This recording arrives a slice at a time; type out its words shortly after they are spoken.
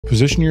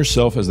Positioning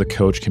yourself as the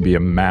coach can be a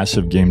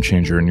massive game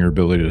changer in your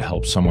ability to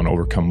help someone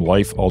overcome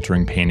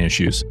life-altering pain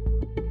issues.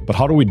 But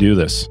how do we do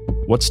this?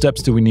 What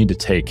steps do we need to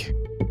take?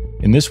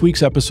 In this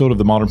week's episode of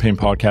the Modern Pain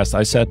Podcast,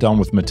 I sat down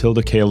with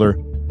Mathilde Kehler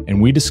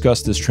and we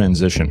discussed this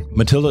transition.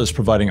 Mathilde is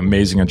providing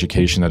amazing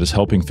education that is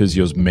helping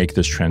physios make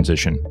this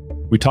transition.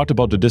 We talked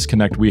about the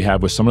disconnect we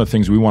have with some of the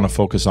things we want to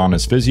focus on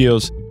as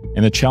physios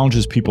and the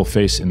challenges people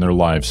face in their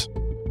lives.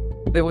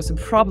 There was a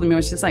problem. It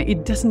was just like,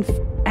 it doesn't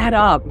add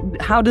up.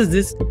 How does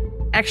this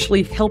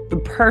actually help the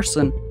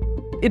person?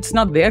 It's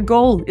not their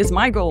goal, it's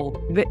my goal.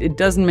 It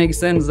doesn't make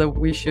sense that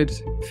we should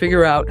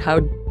figure out how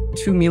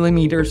 2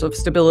 millimeters of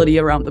stability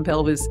around the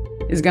pelvis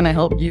is going to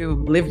help you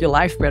live your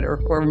life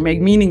better or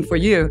make meaning for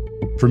you.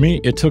 For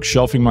me, it took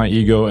shelving my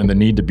ego and the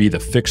need to be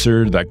the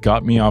fixer that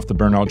got me off the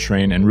burnout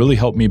train and really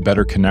helped me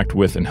better connect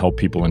with and help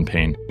people in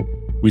pain.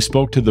 We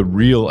spoke to the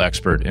real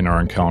expert in our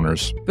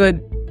encounters. But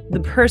the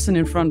person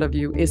in front of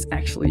you is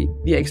actually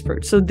the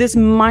expert. So this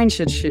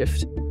mindset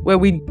shift where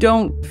we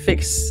don't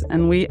fix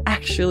and we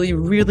actually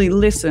really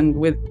listen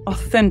with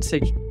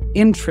authentic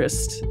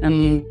interest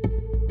and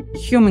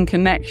human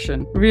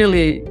connection,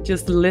 really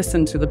just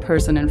listen to the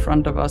person in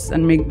front of us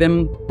and make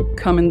them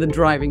come in the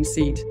driving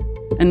seat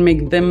and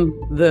make them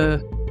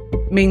the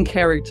main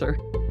character.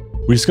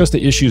 We discussed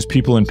the issues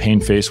people in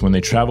pain face when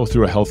they travel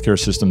through a healthcare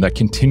system that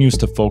continues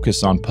to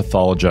focus on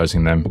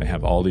pathologizing them. They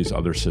have all these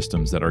other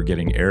systems that are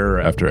getting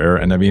error after error.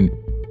 And I mean,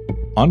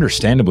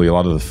 understandably, a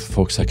lot of the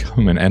folks that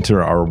come and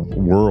enter our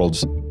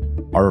worlds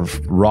are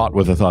wrought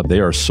with the thought they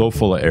are so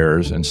full of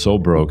errors and so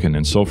broken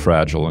and so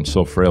fragile and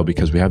so frail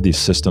because we have these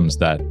systems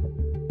that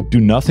do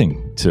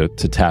nothing to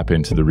tap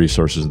into the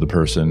resources of the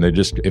person. They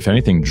just, if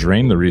anything,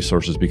 drain the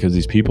resources because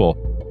these people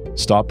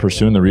stop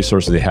pursuing the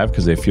resources they have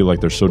because they feel like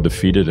they're so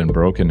defeated and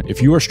broken.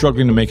 If you are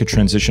struggling to make a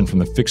transition from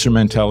the fixer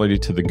mentality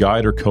to the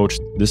guide or coach,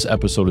 this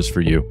episode is for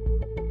you.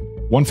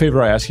 One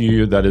favor I ask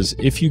you, that is,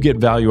 if you get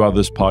value out of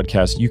this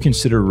podcast, you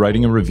consider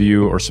writing a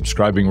review or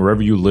subscribing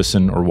wherever you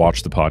listen or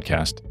watch the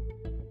podcast.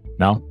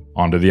 Now,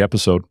 on to the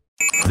episode.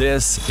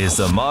 This is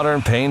the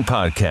Modern Pain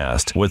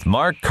Podcast with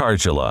Mark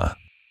Kargela.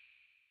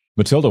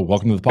 Mathilde,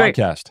 welcome to the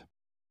podcast.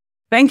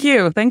 Thank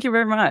you. Thank you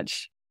very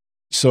much.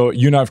 So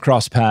you and I have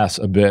crossed paths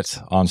a bit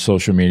on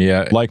social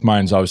media. Like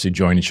minds obviously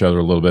join each other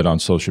a little bit on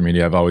social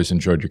media. I've always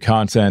enjoyed your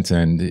content,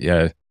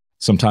 and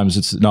sometimes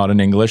it's not in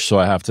English, so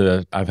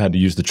I've had to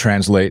use the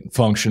translate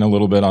function a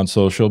little bit on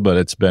social, but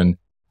it's been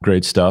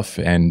great stuff.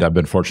 And I've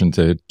been fortunate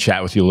to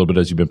chat with you a little bit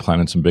as you've been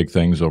planning some big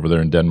things over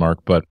there in Denmark.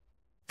 But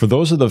for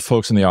those of the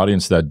folks in the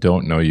audience that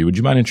don't know you, would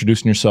you mind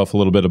introducing yourself a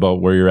little bit about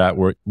where you're at,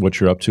 what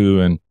you're up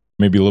to, and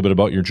maybe a little bit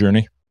about your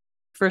journey?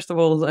 First of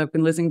all, I've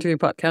been listening to your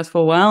podcast for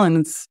a while, and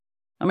it's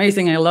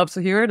amazing. I love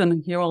to hear it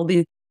and hear all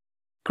the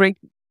great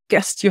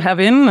guests you have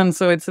in. And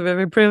so it's a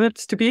very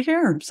privilege to be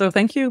here. So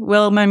thank you.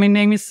 Well, my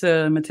name is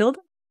Mathilde,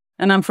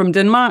 and I'm from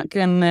Denmark.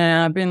 And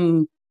I've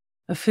been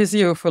a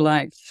physio for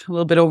like a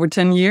little bit over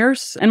 10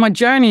 years. And my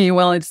journey,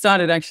 well, it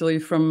started actually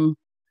from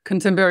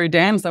contemporary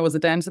dance. I was a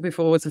dancer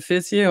before I was a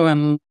physio,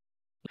 and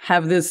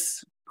have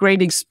this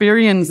great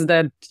experience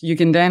that you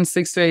can dance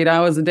 6 to 8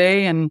 hours a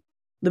day. And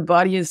the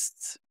body is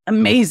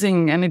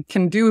amazing and it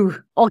can do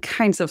all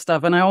kinds of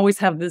stuff. And I always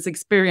have this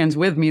experience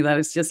with me that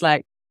it's just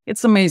like,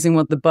 it's amazing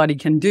what the body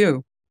can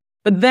do.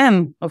 But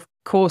then, of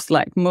course,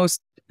 like most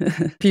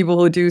people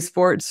who do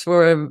sports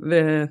on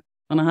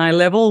a high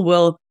level,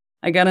 well,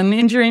 I got an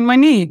injury in my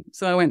knee.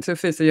 So I went to a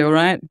physio,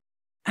 right?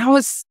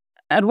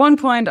 At one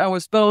point, I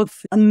was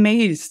both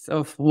amazed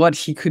of what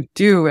he could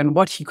do and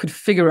what he could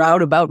figure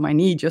out about my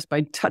knee just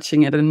by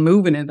touching it and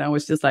moving it. I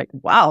was just like,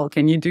 wow,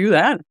 can you do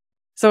that?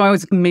 So I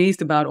was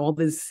amazed about all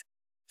this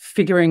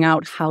figuring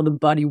out how the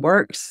body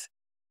works.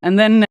 And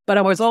then, but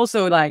I was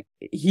also like,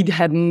 he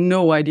had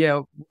no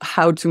idea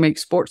how to make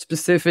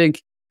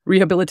sport-specific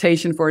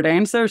rehabilitation for a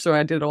dancer. So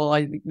I did all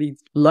these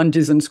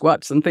lunges and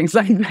squats and things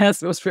like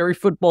that. It was very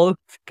football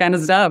kind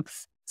of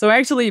stuff. So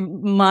actually,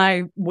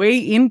 my way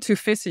into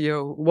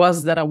physio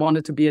was that I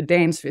wanted to be a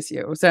dance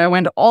physio. So I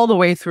went all the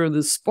way through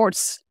the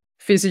sports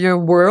physio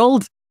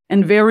world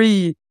and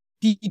very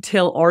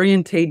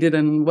detail-orientated,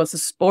 and was a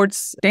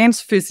sports dance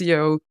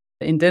physio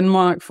in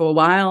Denmark for a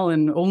while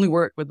and only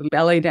worked with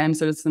ballet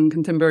dancers and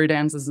contemporary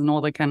dancers and all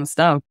that kind of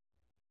stuff.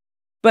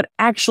 But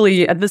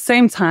actually, at the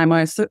same time,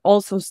 I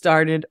also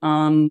started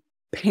on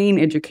pain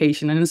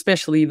education, and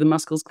especially the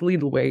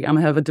musculoskeletal way. I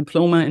have a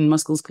diploma in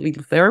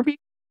musculoskeletal therapy.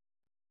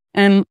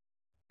 And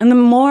the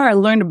more I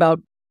learned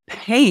about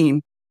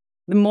pain,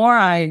 the more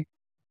I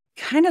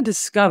kind of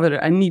discovered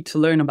I need to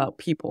learn about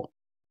people.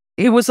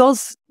 It was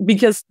also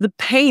because the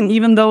pain,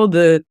 even though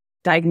the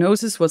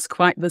diagnosis was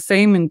quite the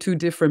same in two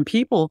different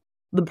people,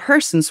 the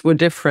persons were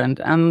different,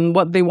 and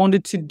what they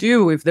wanted to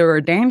do, if they were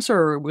a dancer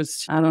or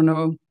was, I don't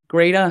know,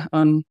 Greta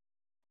on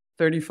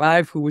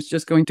 35 who was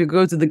just going to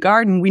go to the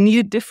garden, we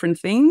needed different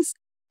things,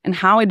 and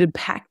how it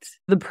impacted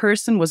the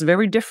person was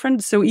very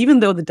different. So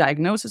even though the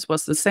diagnosis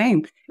was the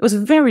same, it was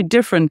very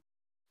different.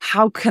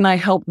 How can I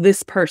help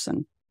this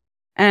person?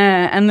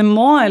 And the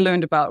more I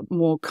learned about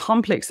more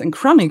complex and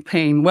chronic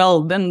pain,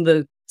 well, then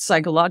the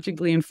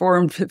psychologically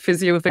informed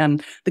physiotherapy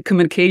and the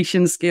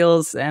communication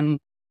skills. And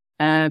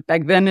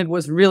back then it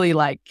was really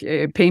like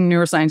pain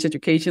neuroscience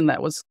education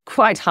that was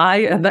quite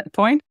high at that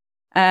point.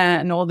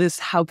 And all this,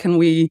 how can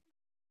we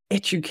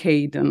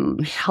educate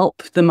and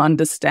help them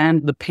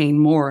understand the pain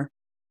more?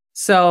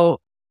 So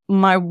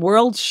my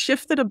world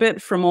shifted a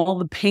bit from all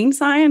the pain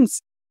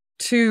science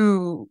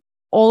to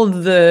all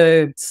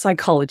the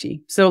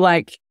psychology. So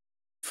like,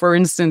 for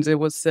instance, it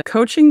was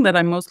coaching that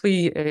I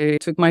mostly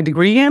took my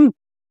degree in,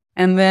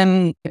 and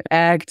then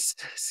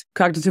ACT,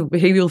 cognitive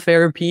behavioral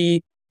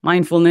therapy,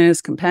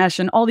 mindfulness,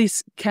 compassion, all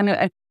these kind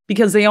of,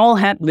 because they all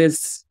had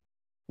this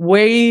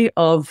way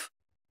of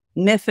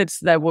methods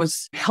that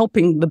was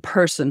helping the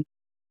person.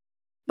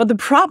 But the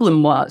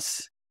problem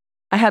was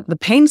I had the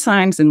pain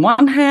science in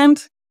one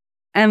hand,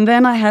 and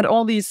then I had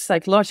all these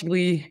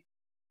psychologically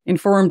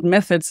informed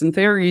methods and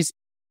theories,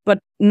 but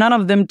none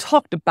of them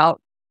talked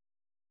about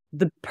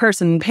the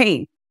person in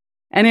pain.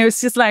 And it was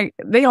just like,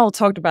 they all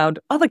talked about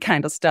other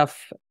kind of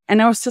stuff.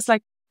 And I was just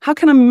like, how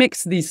can I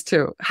mix these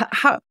two?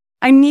 How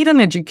I need an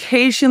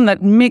education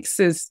that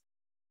mixes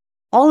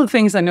all the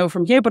things I know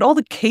from here, but all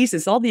the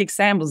cases, all the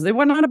examples, they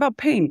were not about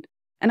pain.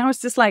 And I was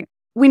just like,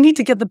 we need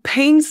to get the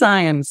pain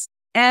science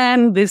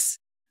and this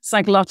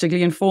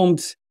psychologically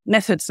informed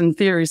methods and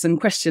theories and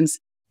questions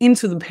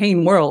into the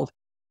pain world.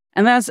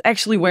 And that's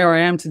actually where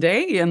I am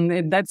today.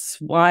 And that's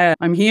why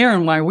I'm here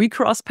and why we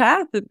cross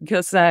paths,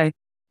 because I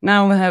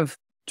now have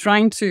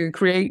trying to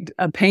create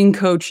a pain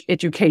coach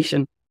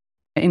education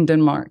in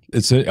Denmark.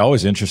 It's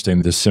always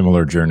interesting, the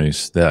similar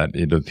journeys that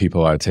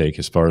people I take,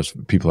 as far as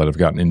people that have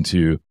gotten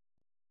into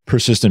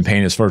persistent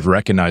pain, as far as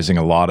recognizing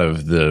a lot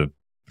of the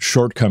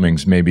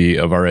shortcomings maybe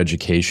of our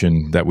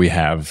education that we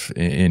have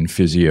in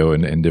physio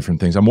and different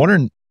things. I'm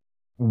wondering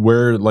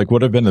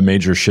what have been the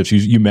major shifts?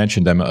 You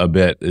mentioned them a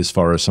bit as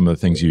far as some of the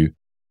things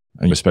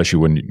especially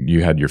when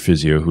you had your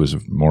physio who was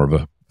more of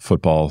a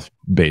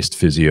football-based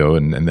physio,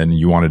 and then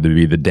you wanted to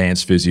be the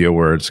dance physio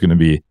where it's going to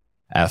be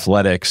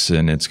athletics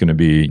and it's going to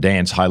be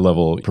dance,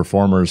 high-level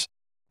performers.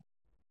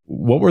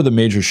 What were the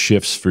major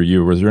shifts for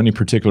you? Was there any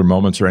particular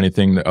moments or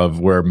anything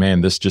of where,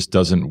 man, this just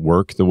doesn't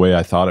work the way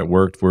I thought it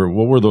worked?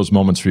 What were those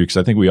moments for you? Because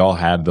I think we all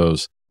had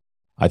those.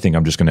 I think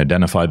I'm just going to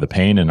identify the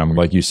pain. And I'm,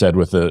 like you said,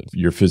 with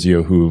your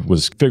physio who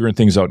was figuring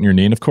things out in your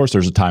knee. And of course,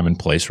 there's a time and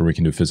place where we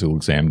can do a physical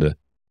exam to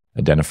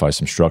identify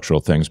some structural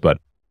things. But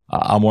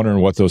I'm wondering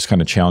what those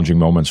kind of challenging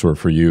moments were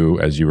for you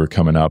as you were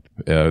coming up,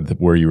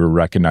 where you were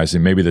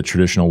recognizing maybe the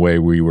traditional way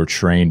we were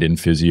trained in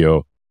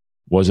physio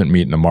wasn't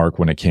meeting the mark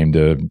when it came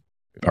to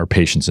our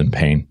patients in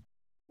pain.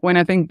 When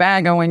I think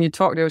back on when you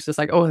talked, it was just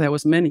like, oh, there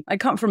was many. I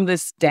come from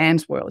this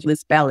dance world,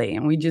 this ballet,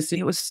 and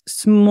it was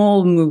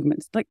small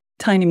movements, like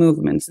tiny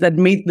movements that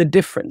made the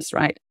difference,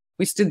 right?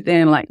 We stood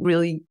there and like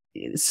really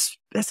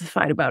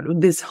specified about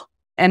this.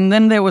 And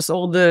then there was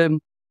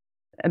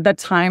at that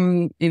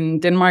time in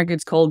Denmark,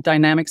 it's called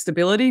dynamic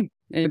stability.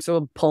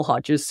 So Paul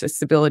Hodges'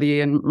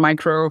 stability and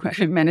micro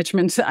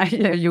management,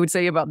 you would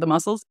say, about the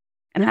muscles.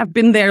 And I've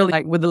been there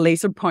like with a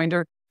laser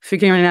pointer,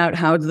 figuring out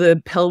how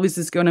the pelvis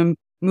is going to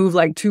move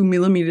like 2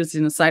 millimeters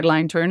in a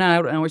sideline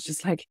turnout. And I was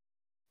just like,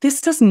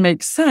 this doesn't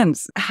make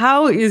sense.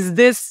 How is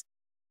this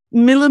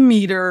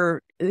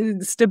millimeter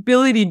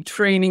stability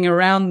training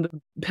around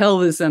the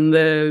pelvis and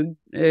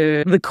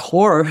the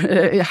core?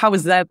 How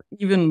is that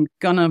even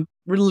going to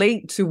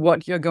relate to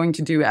what you're going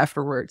to do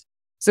afterwards?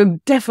 So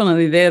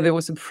definitely there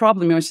was a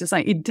problem. I was just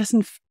like, it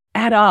doesn't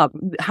add up.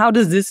 How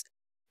does this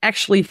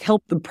actually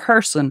help the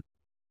person?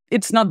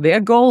 It's not their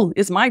goal,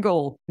 it's my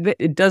goal.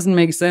 It doesn't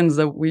make sense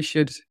that we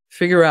should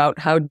figure out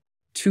how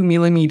 2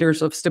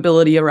 millimeters of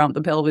stability around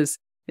the pelvis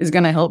is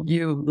going to help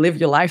you live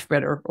your life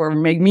better or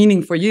make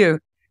meaning for you.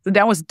 So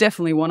that was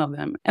definitely one of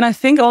them. And I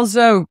think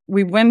also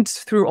we went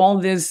through all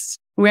this,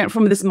 we went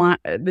from this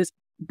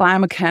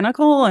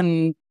biomechanical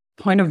and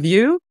point of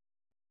view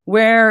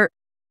where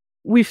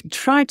we've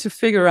tried to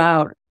figure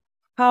out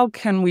how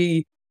can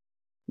we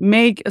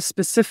make a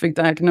specific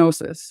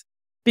diagnosis.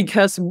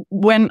 Because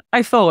when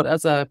I thought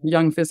as a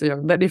young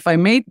physio that if I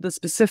made the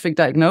specific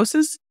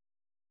diagnosis,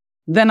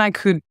 then I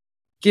could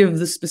give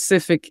the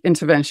specific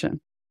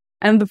intervention.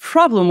 And the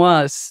problem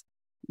was,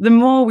 the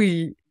more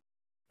we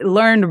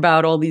learned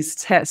about all these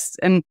tests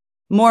and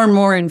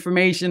more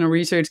information and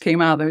research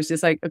came out, there was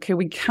just like, okay,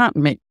 we can't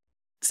make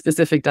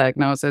specific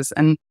diagnosis.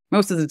 And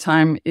most of the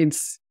time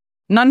it's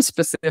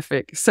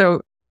non-specific.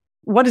 So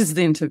what is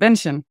the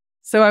intervention?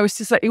 So I was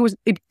just like,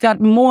 it got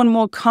more and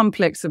more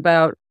complex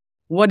about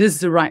what is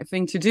the right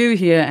thing to do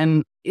here?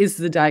 And is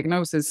the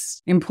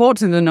diagnosis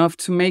important enough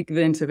to make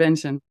the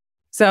intervention?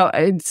 So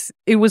I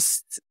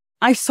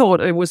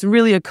thought it was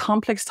really a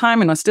complex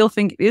time, and I still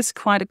think it is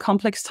quite a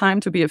complex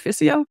time to be a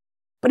physio,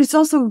 but it's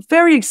also a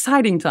very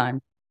exciting time.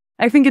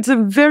 I think it's a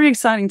very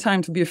exciting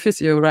time to be a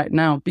physio right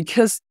now,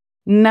 because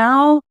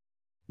now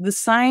the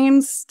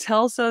science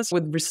tells us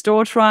with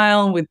Restore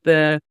trial, with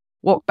the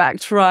Walk Back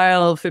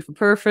trial, Fit for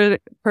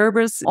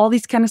Purpose, all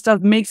these kind of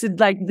stuff makes it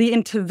like the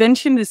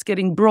intervention is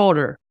getting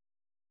broader.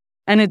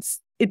 And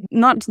it's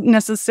not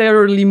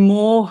necessarily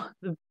more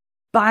the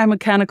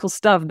biomechanical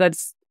stuff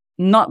that's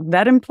not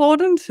that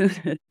important.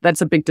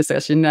 That's a big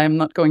decision. I'm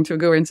not going to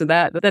go into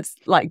that. That's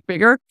like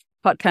bigger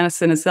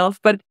podcast in itself.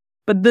 But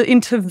the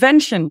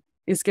intervention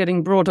is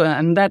getting broader,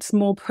 and that's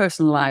more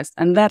personalized,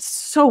 and that's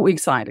so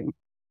exciting.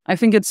 I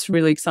think it's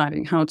really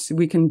exciting how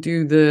we can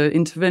do the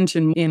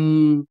intervention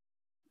in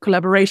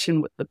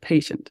collaboration with the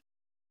patient.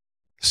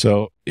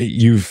 So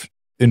you've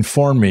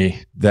informed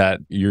me that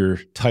your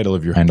title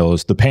of your handle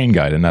is the Pain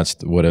Guide, and that's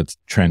what it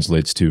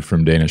translates to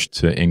from Danish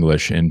to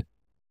English. And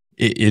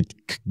it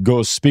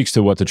speaks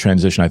to what the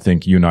transition I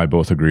think you and I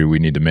both agree we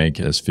need to make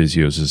as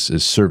physios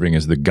is serving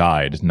as the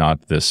guide,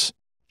 not this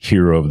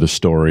hero of the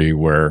story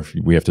where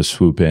we have to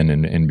swoop in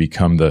and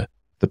become the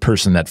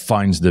person that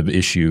finds the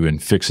issue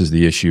and fixes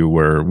the issue,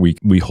 where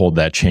we hold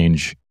that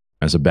change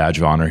as a badge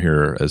of honor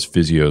here as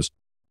physios.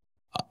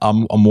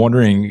 I'm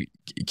wondering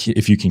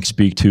if you can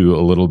speak to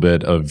a little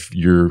bit of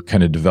your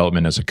kind of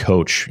development as a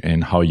coach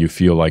and how you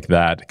feel like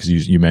that, because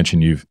you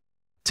mentioned you've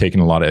taken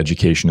a lot of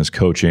education as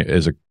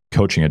a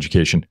coaching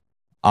education.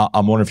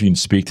 I'm wondering if you can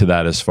speak to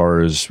that as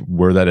far as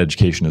where that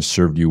education has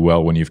served you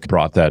well when you've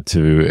brought that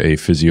to a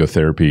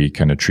physiotherapy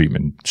kind of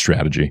treatment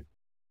strategy.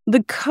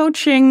 The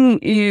coaching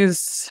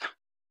is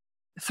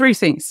 3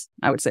 things,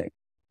 I would say.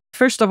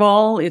 First of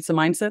all, it's a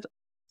mindset.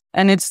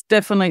 And it's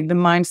definitely the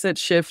mindset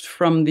shift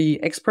from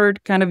the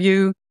expert kind of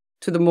view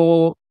to the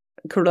more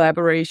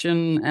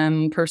collaboration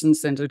and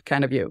person-centered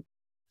kind of view.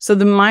 So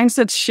the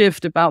mindset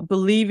shift about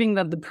believing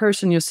that the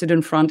person you sit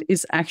in front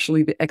is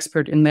actually the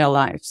expert in their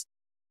lives.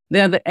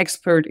 They're the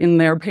expert in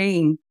their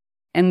pain,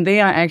 and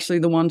they are actually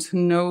the ones who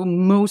know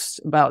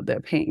most about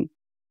their pain.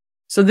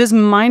 So this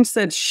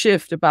mindset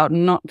shift about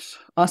not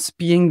us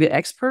being the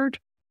expert,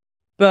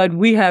 but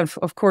we have,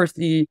 of course,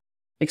 the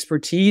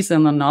expertise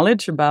and the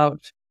knowledge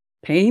about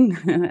pain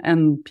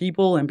and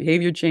people and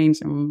behavior change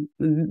and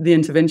the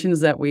interventions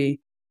that we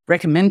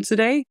recommend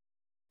today.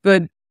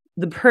 But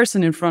the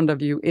person in front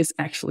of you is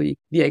actually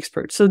the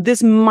expert. So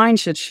this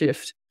mindset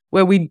shift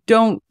where we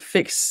don't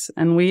fix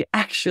and we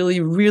actually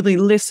really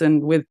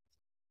listen with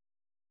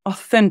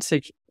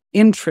authentic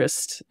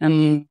interest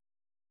and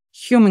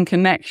human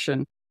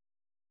connection,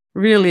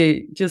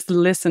 really just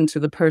listen to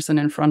the person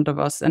in front of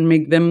us and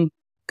make them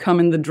come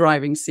in the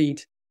driving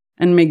seat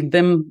and make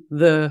them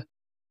the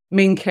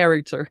main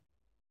character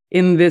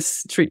in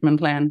this treatment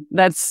plan.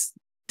 That's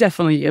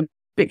definitely a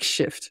big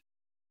shift.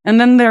 And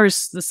then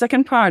there's the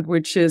second part,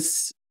 which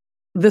is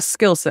the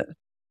skill set.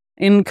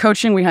 In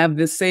coaching, we have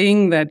this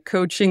saying that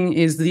coaching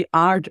is the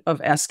art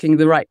of asking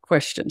the right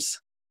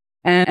questions.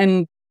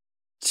 And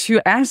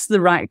to ask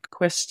the right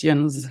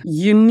questions,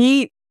 you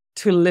need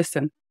to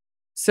listen.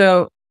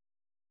 So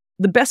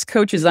the best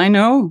coaches I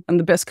know and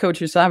the best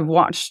coaches I've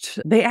watched,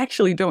 they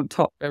actually don't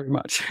talk very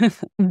much.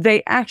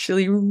 They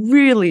actually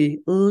really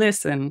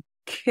listen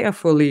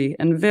carefully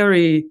and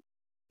very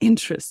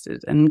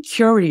interested and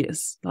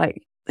curious.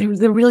 Like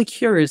they're really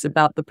curious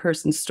about the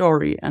person's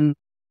story and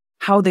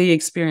how they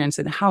experience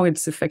it, how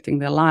it's affecting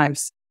their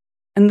lives.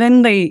 And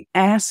then they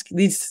ask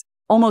these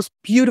almost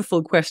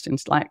beautiful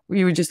questions, like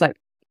we were just like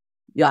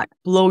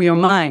blow your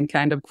mind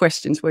kind of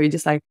questions where you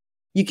just like,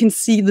 you can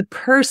see the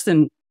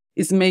person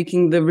is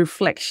making the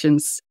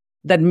reflections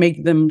that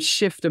make them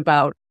shift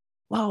about,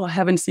 wow, I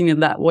haven't seen it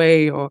that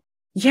way, or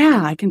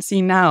yeah, I can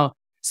see now.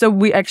 So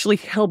we actually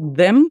help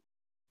them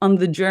on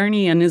the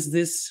journey, and is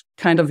this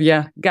kind of,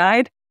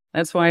 guide.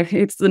 That's why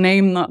it's the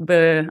name,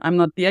 I'm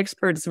not the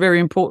expert. It's very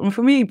important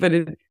for me, but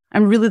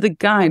I'm really the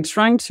guide,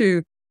 trying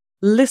to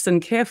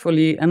listen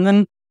carefully and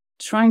then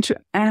trying to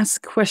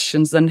ask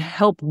questions and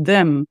help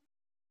them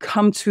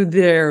come to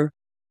their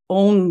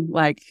own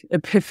like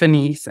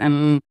epiphanies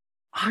and,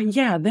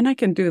 then I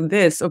can do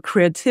this, or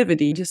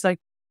creativity, just like,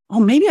 oh,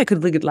 maybe I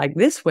could look at it like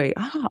this way.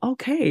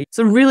 Okay.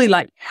 So really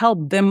like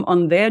help them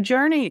on their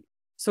journey.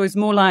 So it's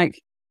more like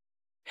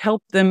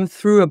help them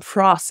through a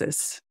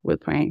process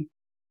with pain.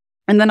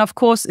 And then, of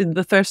course,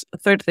 the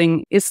third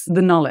thing is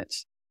the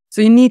knowledge.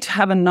 So you need to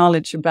have a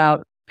knowledge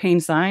about pain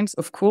science,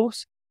 of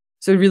course.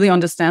 So really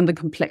understand the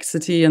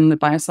complexity and the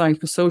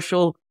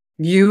biopsychosocial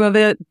view of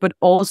it, but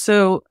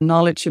also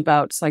knowledge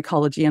about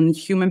psychology and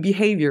human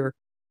behavior.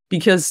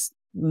 Because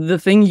the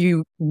thing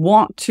you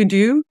want to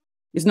do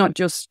is not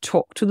just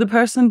talk to the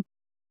person.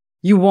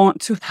 You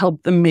want to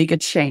help them make a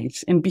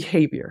change in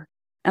behavior.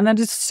 And that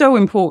is so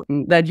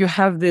important that you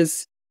have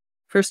this,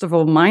 first of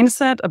all,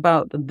 mindset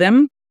about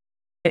them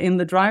in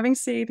the driving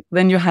seat.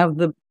 Then you have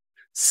the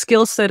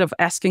skill set of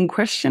asking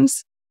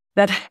questions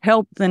that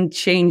help them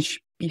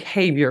change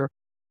behavior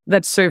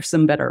that serves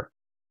them better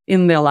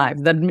in their life,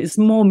 that is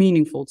more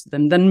meaningful to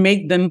them, that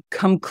make them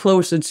come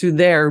closer to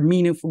their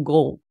meaningful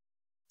goal.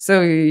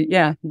 So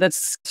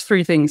that's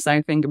 3 things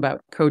I think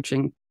about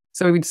coaching.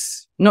 So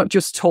it's not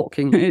just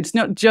talking. It's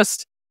not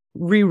just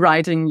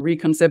rewriting,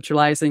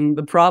 reconceptualizing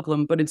the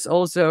problem, but it's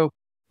also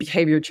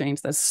behavior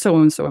change. That's so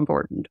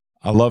important.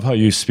 I love how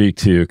you speak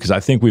to, because I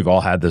think we've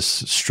all had this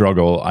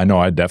struggle. I know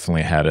I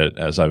definitely had it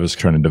as I was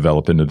trying to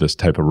develop into this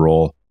type of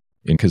role,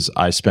 because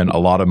I spent a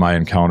lot of my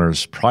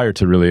encounters prior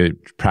to really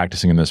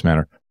practicing in this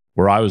manner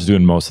where I was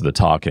doing most of the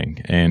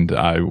talking. And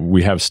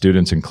we have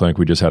students in clinic.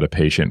 We just had a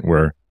patient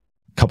where a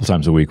couple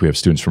times a week we have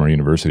students from our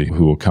university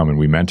who will come and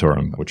we mentor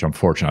them, which I'm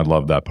fortunate. I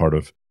love that part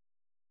of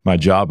my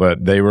job.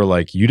 But they were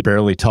like, you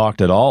barely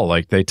talked at all.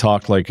 Like they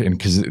talked like, and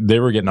because they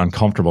were getting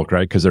uncomfortable,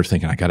 right? Because they're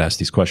thinking, I got to ask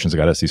these questions. I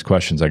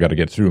got to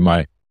get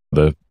through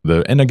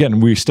and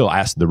again, we still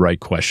asked the right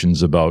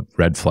questions about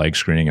red flag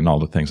screening and all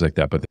the things like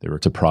that. But they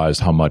were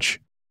surprised how much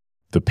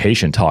the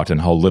patient talked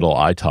and how little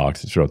I talked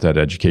throughout that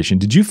education.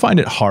 Did you find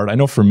it hard? I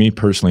know for me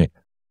personally,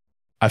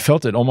 I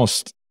felt it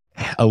almost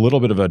a little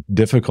bit of a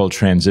difficult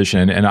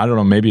transition. And I don't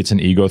know, maybe it's an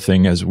ego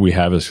thing as we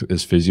have as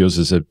physios,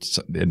 is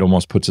it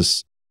almost puts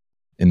us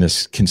in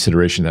this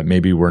consideration that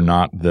maybe we're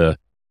not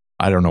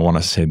I don't know, want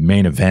to say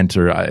main event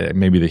or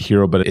maybe the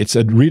hero, but it's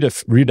a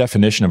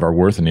redefinition of our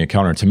worth in the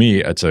encounter. To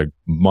me, it's a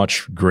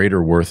much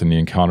greater worth in the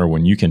encounter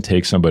when you can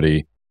take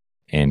somebody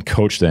and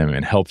coach them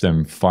and help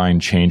them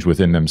find change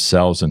within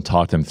themselves and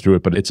talk them through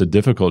it. But it's a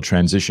difficult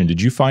transition.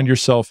 Did you find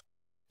yourself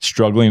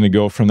struggling to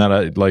go from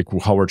that, like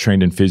how we're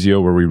trained in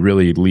physio, where we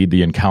really lead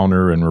the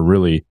encounter and we're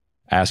really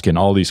asking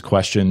all these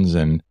questions?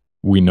 And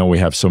we know we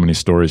have so many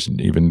stories,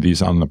 even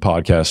these on the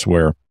podcast,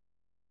 where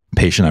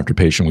patient after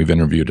patient we've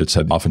interviewed, it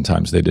said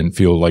oftentimes they didn't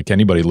feel like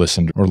anybody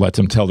listened or let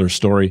them tell their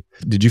story.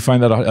 Did you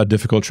find that a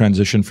difficult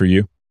transition for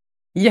you?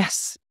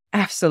 Yes,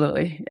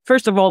 absolutely.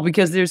 First of all,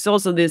 because there's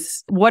also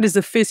this, what is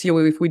a physio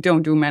if we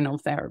don't do manual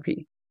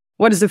therapy?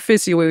 What is a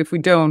physio if we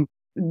don't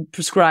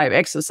prescribe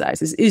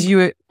exercises?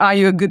 Are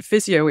you a good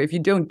physio if you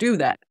don't do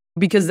that?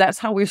 Because that's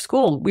how we're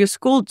schooled. We're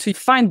schooled to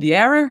find the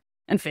error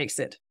and fix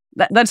it.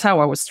 That's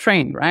how I was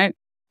trained, right?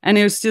 And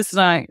it was just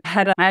like,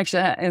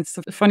 it's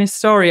a funny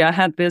story. I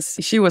had this,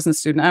 she wasn't a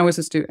student, I was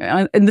a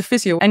student in the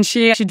physio. And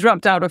she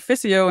dropped out of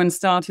physio and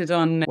started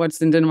on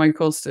what's in Denmark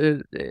called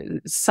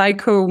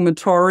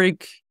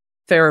psychomotoric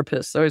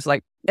therapist. So it's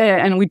like,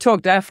 and we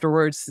talked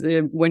afterwards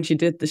when she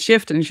did the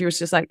shift, and she was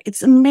just like,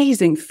 it's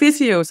amazing.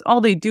 Physios,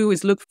 all they do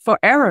is look for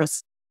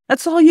errors.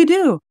 That's all you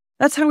do.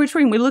 That's how we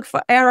train. We look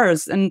for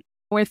errors. And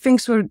where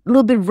things were a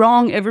little bit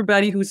wrong,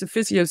 everybody who's a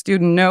physio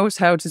student knows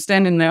how to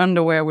stand in their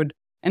underwear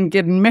and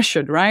get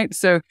measured, right?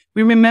 So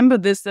we remember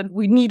this, that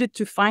we needed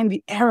to find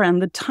the error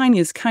and the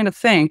tiniest kind of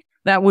thing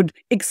that would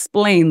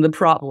explain the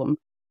problem.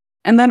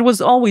 And that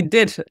was all we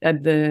did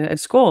at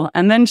school.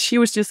 And then she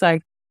was just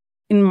like,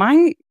 on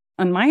my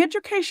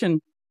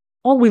education,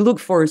 all we look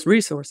for is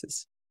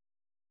resources.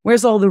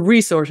 Where's all the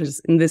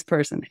resources in this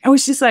person? It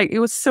was just like, it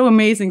was so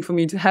amazing for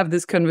me to have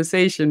this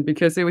conversation,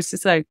 because it was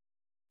just like,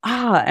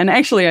 and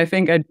actually I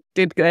think I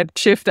did that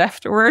shift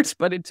afterwards,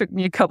 but it took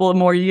me a couple of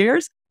more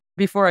years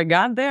before I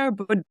got there.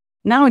 But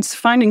now it's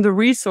finding the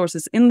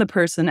resources in the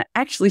person,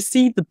 actually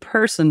see the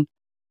person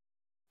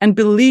and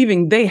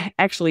believing they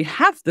actually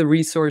have the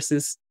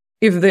resources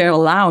if they're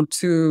allowed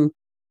to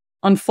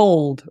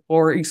unfold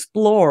or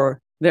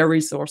explore their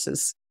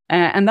resources.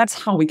 And that's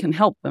how we can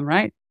help them,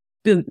 right?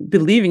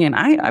 Believing in,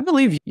 I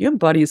believe your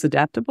body is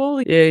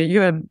adaptable.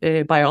 You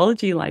have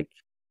biology like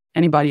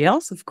anybody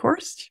else, of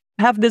course.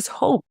 Have this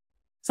hope.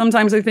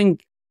 Sometimes I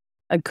think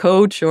a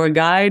coach or a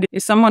guide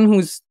is someone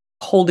who's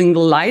holding the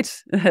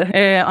light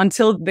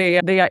until they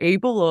are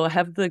able or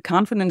have the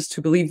confidence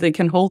to believe they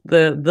can hold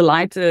the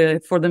light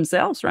for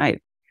themselves,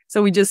 right?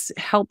 So we just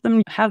help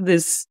them have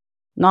this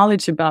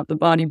knowledge about the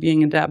body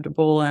being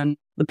adaptable and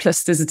the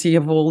plasticity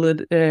of all of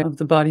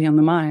the body and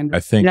the mind. I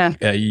think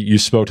you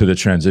spoke to the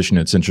transition.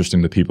 It's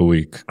interesting, the people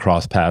we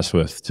cross paths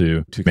with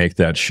to make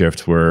that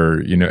shift where,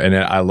 and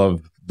I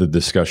love the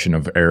discussion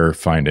of error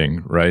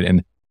finding, right?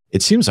 And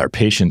it seems our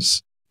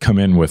patients come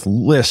in with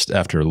list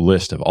after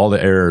list of all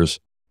the errors.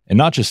 And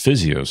not just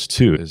physios,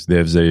 too. As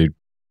they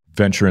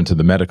venture into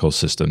the medical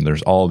system,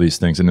 there's all these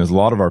things. And there's a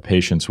lot of our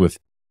patients with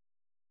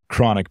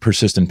chronic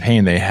persistent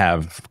pain. They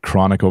have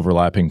chronic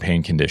overlapping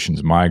pain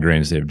conditions,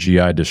 migraines. They have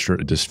GI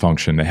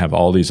dysfunction. They have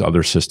all these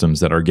other systems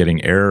that are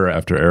getting error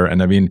after error.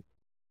 And I mean,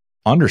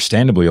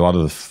 understandably, a lot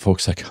of the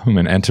folks that come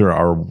and enter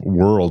our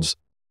worlds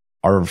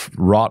are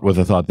wrought with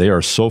the thought they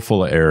are so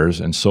full of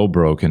errors and so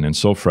broken and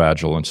so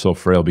fragile and so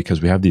frail,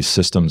 because we have these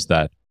systems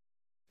that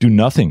do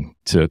nothing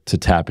to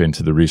tap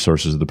into the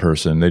resources of the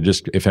person. They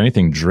just, if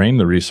anything, drain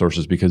the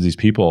resources, because these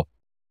people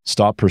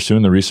stop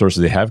pursuing the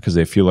resources they have because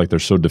they feel like they're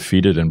so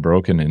defeated and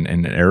broken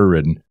and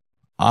error-ridden.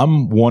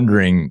 I'm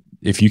wondering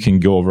if you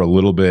can go over a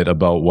little bit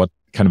about what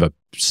kind of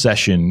a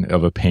session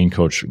of a pain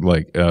coach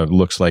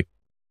looks like.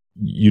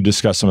 You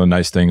discuss some of the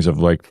nice things of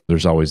like,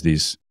 there's always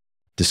these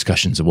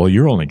discussions of, well,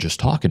 you're only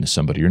just talking to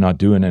somebody. You're not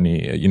doing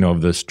any,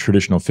 of this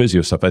traditional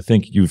physio stuff. I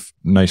think you've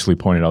nicely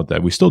pointed out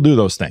that we still do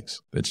those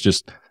things. It's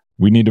just,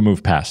 we need to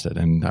move past it.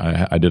 And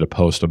I did a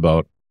post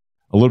about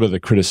a little bit of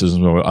the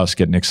criticism of us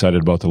getting excited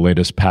about the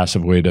latest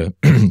passive way to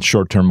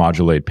short-term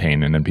modulate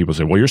pain. And then people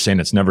say, well, you're saying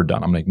it's never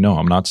done. I'm like, no,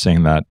 I'm not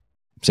saying that.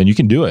 I'm saying you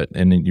can do it.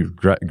 And you're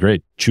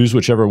great. Choose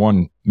whichever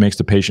one makes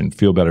the patient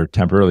feel better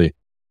temporarily.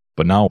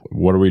 But now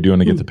what are we doing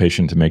to get the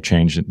patient to make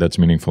change that's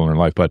meaningful in their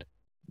life? But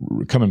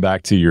coming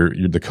back to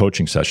the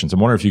coaching sessions, I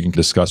wonder if you can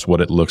discuss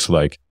what it looks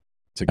like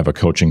to have a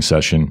coaching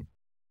session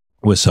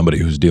with somebody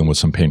who's dealing with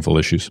some painful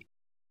issues.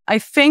 I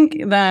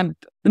think that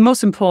the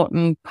most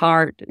important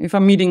part, if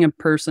I'm meeting a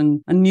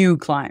person, a new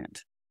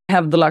client, I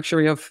have the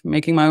luxury of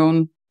making my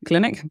own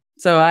clinic.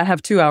 So I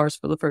have 2 hours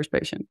for the first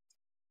patient.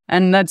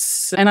 And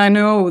I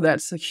know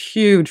that's a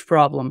huge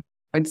problem.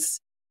 It's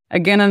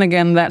again and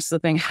again, that's the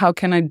thing. How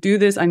can I do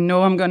this? I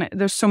know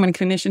there's so many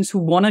clinicians who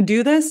want to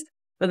do this,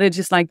 but they're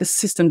just like, the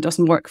system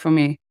doesn't work for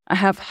me. I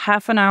have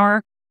half an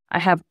hour. I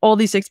have all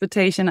these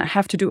expectations. I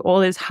have to do all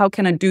this. How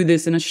can I do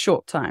this in a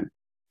short time?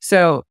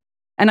 So,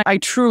 and I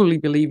truly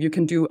believe you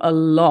can do a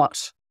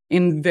lot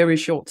in very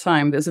short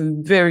time. There's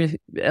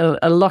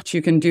a lot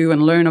you can do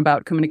and learn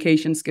about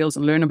communication skills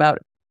and learn about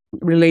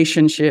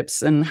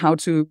relationships and how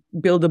to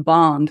build a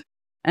bond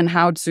and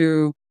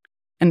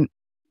and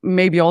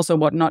maybe also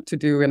what not to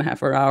do in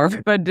half an hour.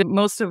 But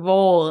most of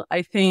all,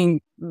 I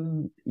think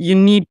you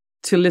need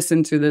to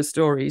listen to the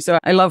story. So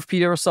I love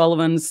Peter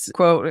O'Sullivan's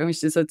quote,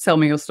 which is, tell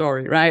me your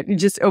story, right? You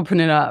just open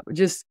it up.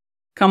 Just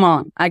come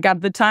on. I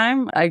got the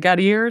time. I got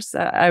ears.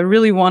 I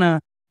really want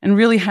to, and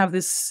really have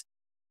this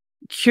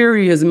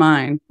curious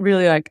mind.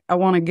 Really like, I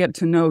want to get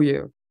to know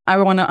you. I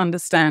want to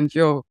understand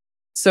you.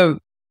 So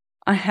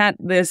I had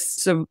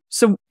this.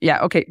 So yeah,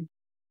 okay.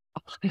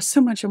 Oh, there's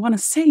so much I want to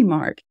say,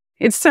 Mark.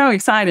 It's so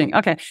exciting.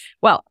 Okay.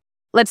 Well,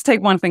 let's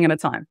take one thing at a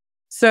time.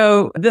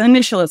 So the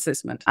initial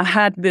assessment,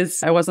 I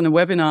was on a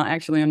webinar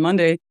actually on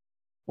Monday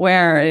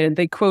where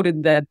they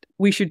quoted that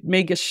we should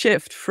make a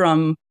shift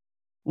from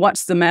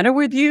what's the matter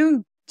with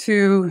you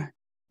to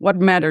what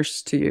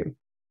matters to you.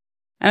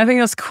 And I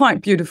think that's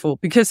quite beautiful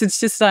because it's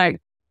just like,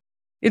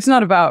 it's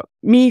not about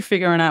me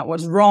figuring out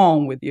what's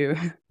wrong with you,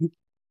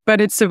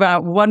 but it's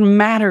about what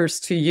matters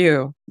to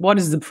you. What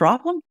is the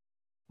problem?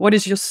 What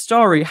is your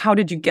story? How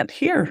did you get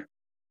here?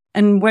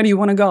 And where do you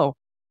want to go?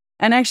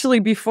 And actually,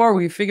 before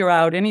we figure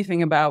out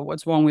anything about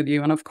what's wrong with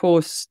you, and of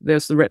course,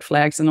 there's the red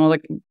flags and all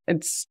that,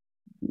 it's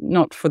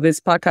not for this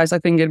podcast, I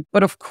think,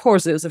 but of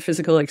course, there's a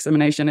physical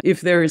examination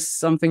if there is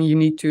something you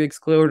need to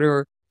explore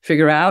or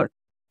figure out.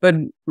 But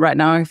right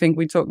now, I think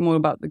we talk more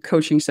about the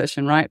coaching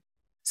session, right?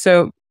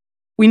 So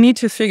we need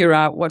to figure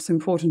out what's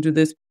important to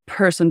this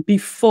person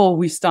before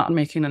we start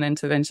making an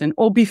intervention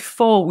or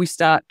before we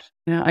start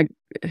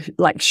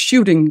like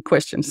shooting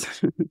questions.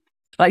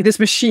 Like this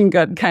machine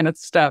gun kind of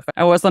stuff.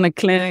 I was on a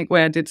clinic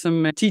where I did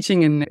some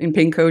teaching in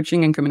pain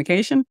coaching and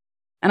communication.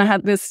 And I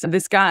had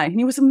this guy, and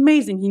he was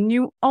amazing. He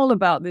knew all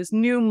about this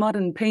new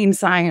modern pain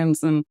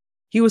science. And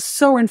he was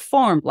so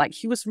informed, like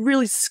he was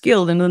really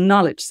skilled in the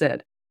knowledge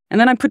set. And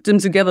then I put them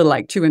together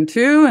like 2 and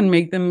 2 and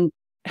make them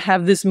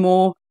have this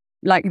more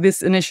like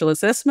this initial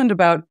assessment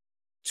about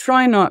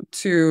try not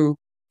to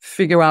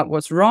figure out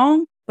what's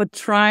wrong, but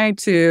try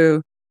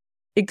to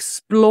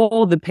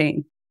explore the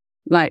pain.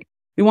 Like,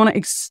 we want to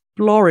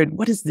explore it.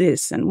 What is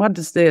this? And what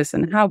is this?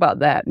 And how about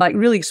that? Like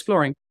really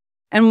exploring.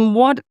 And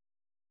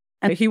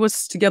he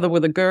was together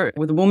with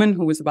a woman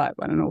who was about,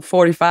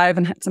 45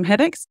 and had some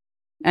headaches.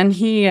 And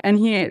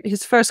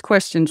his first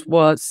questions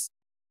was,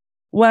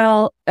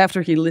 well,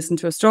 after he listened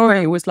to a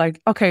story, it was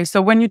like, okay,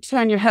 so when you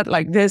turn your head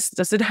like this,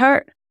 does it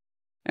hurt?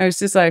 I was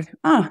just like,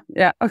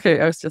 yeah, okay.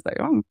 I was just like,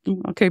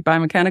 okay,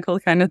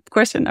 biomechanical kind of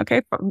question.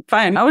 Okay,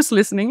 fine. I was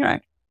listening,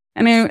 right?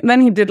 And then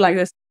he did like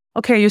this.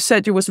 Okay, you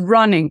said you was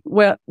running.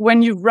 Well,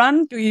 when you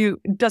run,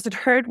 does it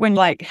hurt when you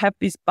like have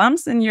these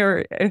bumps in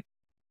your?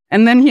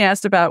 And then he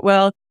asked about,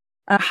 well,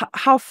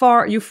 how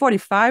far? You're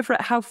 45,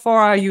 right? How far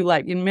are you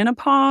like in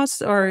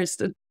menopause, or is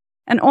the?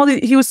 And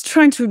he was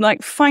trying to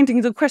like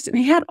finding the question.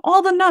 He had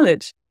all the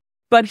knowledge,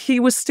 but he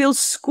was still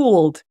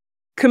schooled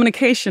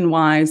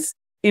communication-wise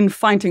in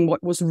finding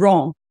what was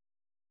wrong,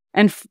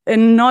 and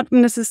not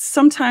necessarily.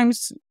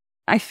 Sometimes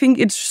I think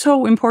it's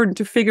so important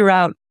to figure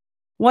out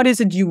what is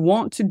it you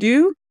want to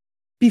do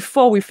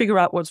before we figure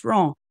out what's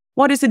wrong.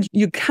 What is it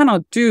you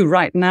cannot do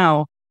right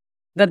now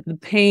that the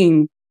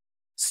pain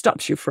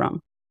stops you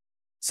from?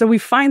 So we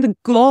find the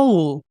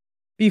goal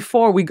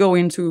before we go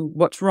into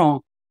what's wrong,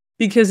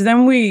 because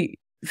then we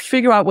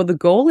figure out what the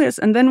goal is,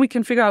 and then we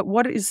can figure out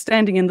what is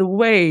standing in the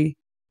way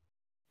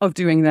of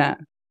doing that.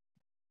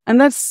 And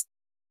that's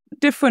a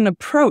different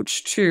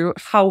approach to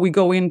how we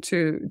go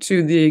into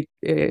the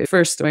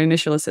first or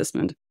initial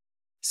assessment.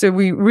 So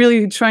we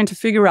really trying to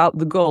figure out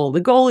the goal.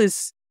 The goal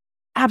is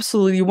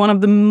absolutely one of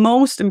the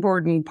most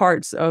important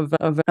parts of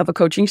a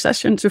coaching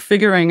session, to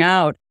figuring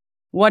out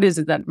what is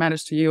it that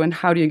matters to you and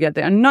how do you get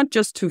there. And not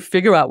just to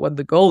figure out what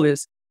the goal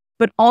is,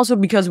 but also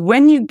because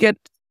when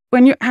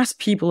you ask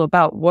people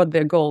about what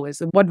their goal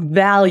is and what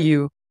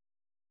value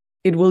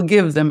it will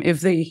give them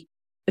if they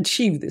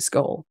achieve this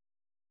goal,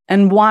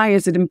 and why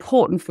is it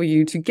important for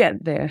you to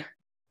get there,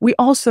 we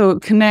also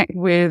connect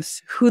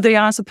with who they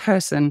are as a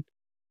person,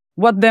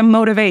 what their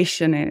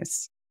motivation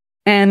is.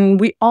 And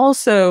we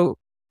also,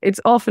 it's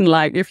often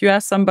like if you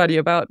ask somebody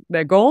about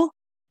their goal,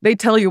 they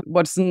tell you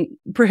what's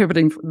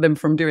prohibiting them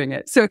from doing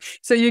it. So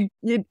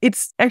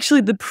it's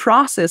actually the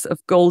process of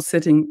goal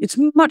setting. It's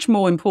much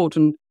more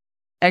important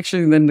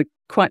actually than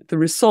the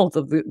result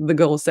of the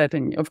goal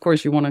setting. Of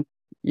course, you want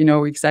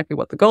to, exactly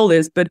what the goal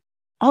is, but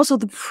also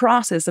the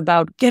process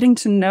about getting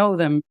to know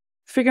them,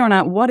 figuring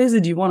out what is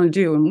it you want to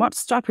do and what's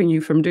stopping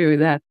you from doing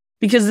that.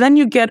 Because then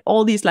you get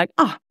all these like,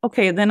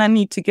 okay, then I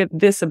need to get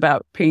this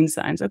about pain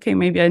signs. Okay,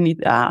 maybe I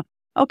need,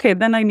 okay,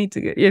 then I need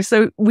to get, yeah.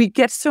 So we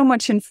get so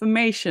much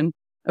information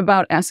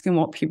about asking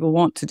what people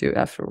want to do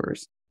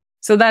afterwards.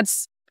 So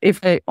that's, if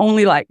I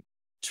only like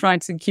try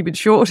to keep it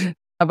short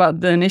about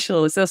the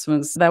initial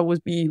assessments, that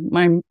would be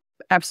my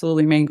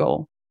absolutely main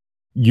goal.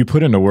 You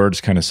put into words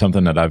kind of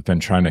something that I've been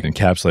trying to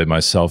encapsulate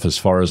myself as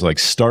far as like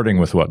starting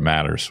with what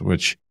matters,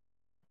 which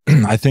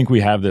I think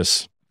we have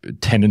this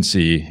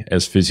tendency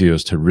as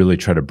physios to really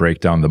try to break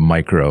down the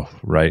micro,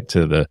 right?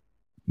 To the,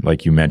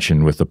 like you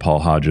mentioned with the Paul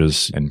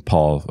Hodges, and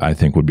Paul, I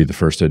think, would be the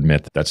first to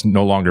admit that's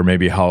no longer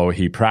maybe how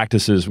he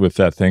practices with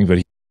that thing, but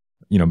he,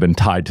 been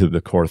tied to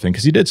the core thing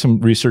because he did some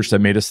research that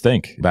made us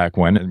think back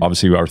when. And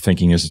obviously, our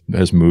thinking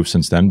has moved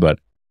since then, but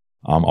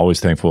I'm always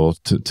thankful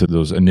to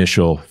those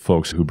initial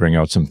folks who bring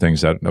out some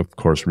things that, of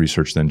course,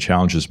 research then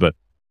challenges. But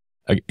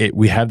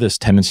we have this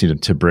tendency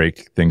to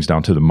break things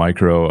down to the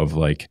micro of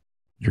like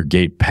your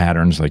gait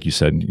patterns. Like you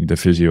said, the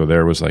physio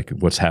there was like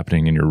what's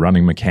happening in your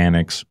running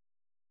mechanics,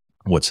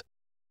 what's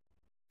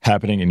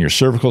happening in your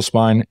cervical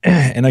spine.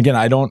 And again,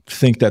 I don't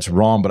think that's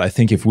wrong, but I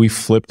think if we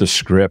flip the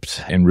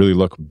script and really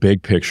look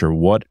big picture,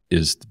 what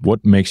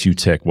makes you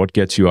tick? What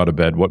gets you out of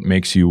bed? What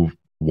makes you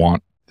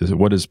want?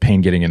 What is pain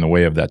getting in the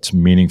way of that's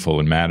meaningful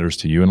and matters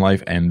to you in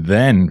life? And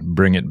then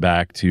bring it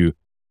back to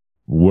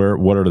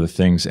what are the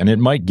things? And it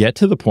might get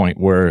to the point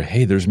where,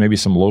 hey, there's maybe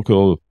some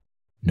local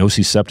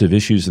nociceptive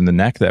issues in the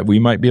neck that we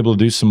might be able to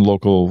do some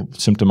local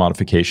symptom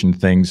modification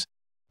things,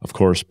 of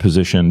course,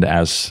 positioned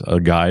as a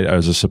guide,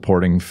 as a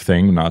supporting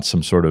thing, not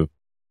some sort of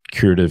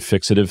curative,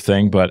 fixative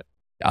thing. But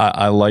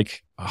I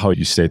like how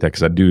you state that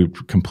because I do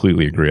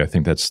completely agree. I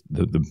think that's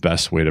the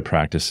best way to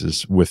practice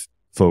is with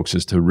folks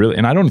is to really,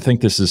 and I don't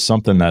think this is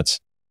something that's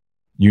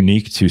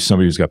unique to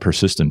somebody who's got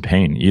persistent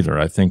pain either.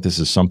 I think this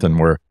is something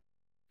where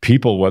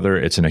people, whether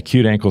it's an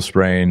acute ankle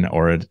sprain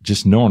or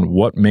just knowing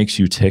what makes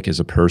you tick as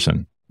a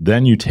person,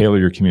 then you tailor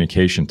your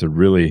communication to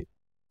really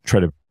try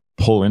to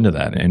pull into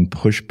that and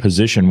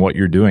position what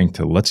you're doing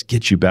to let's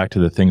get you back to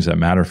the things that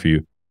matter for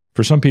you.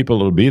 For some people,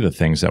 it'll be the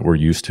things that we're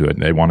used to it.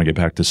 They want to get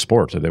back to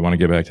sports or they want to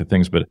get back to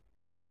things. But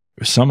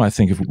some, I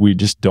think, if we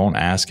just don't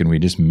ask and we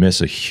just miss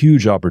a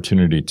huge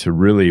opportunity to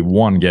really,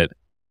 one, get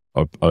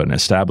an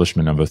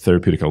establishment of a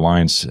therapeutic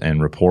alliance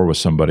and rapport with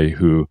somebody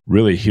who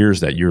really hears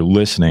that you're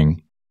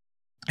listening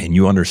and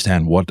you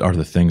understand what are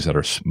the things that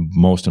are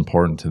most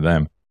important to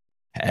them.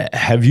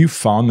 Have you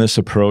found this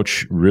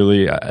approach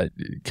really,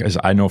 because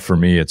I know for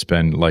me, it's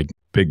been like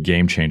big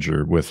game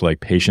changer with like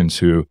patients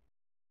who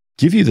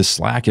give you the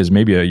slack as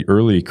maybe an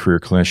early career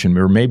clinician,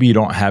 or maybe you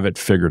don't have it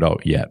figured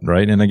out yet,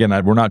 right? And again,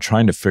 we're not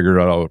trying to figure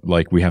it out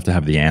like we have to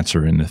have the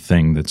answer in the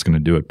thing that's going to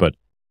do it. But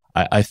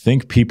I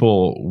think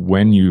people,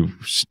 when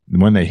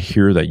they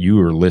hear that you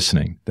are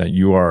listening, that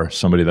you are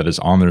somebody that is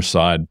on their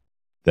side,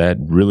 that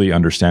really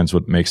understands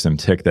what makes them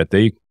tick, that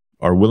they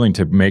are willing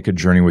to make a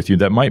journey with you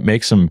that might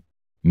make some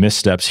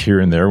missteps here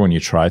and there when you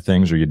try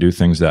things or you do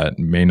things that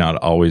may not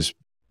always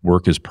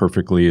work as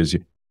perfectly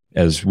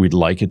as we'd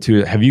like it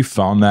to. Have you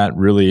found that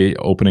really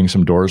opening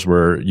some doors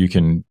where you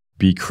can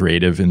be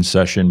creative in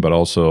session, but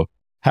also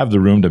have the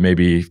room to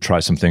maybe try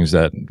some things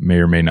that may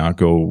or may not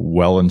go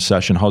well in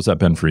session? How's that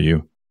been for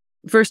you?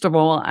 First of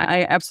all,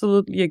 I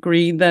absolutely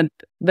agree that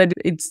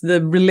it's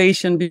the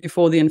relation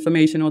before the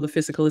information or the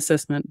physical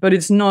assessment, but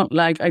it's not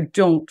like I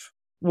don't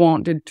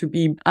want it to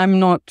be. I'm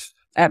not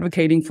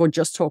advocating for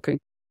just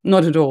talking,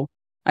 not at all.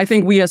 I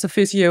think we as a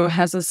physio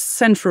has a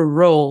central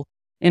role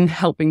in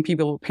helping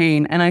people with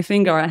pain. And I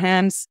think our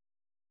hands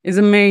is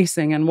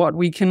amazing and what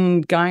we can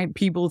guide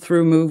people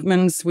through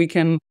movements.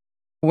 When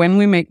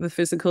we make the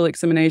physical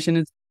examination,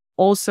 it's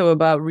also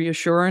about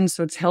reassurance.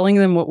 So telling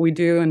them what we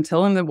do and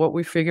telling them what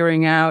we're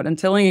figuring out and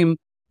telling them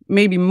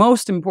maybe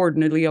most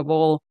importantly of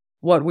all,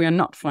 what we are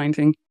not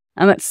finding.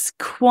 And that's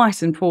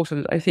quite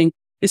important, I think,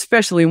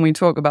 especially when we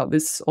talk about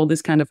all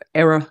this kind of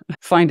error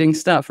finding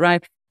stuff,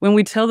 right? When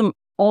we tell them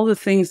all the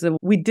things that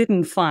we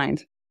didn't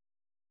find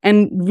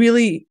and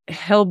really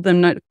help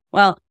them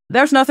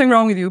there's nothing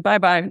wrong with you,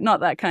 bye-bye, not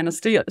that kind of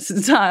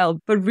style,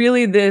 but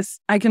really this,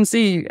 I can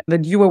see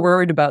that you were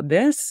worried about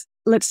this.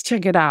 Let's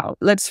check it out.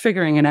 Let's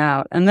figuring it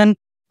out. And then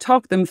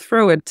talk them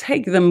through it.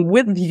 Take them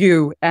with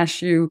you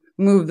as you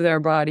move their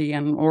body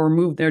or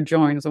move their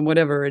joints or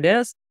whatever it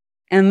is.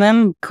 And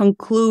then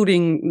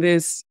concluding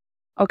this,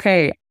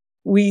 okay,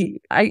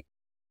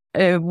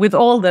 with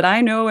all that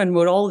I know and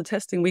with all the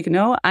testing we can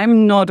know,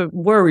 I'm not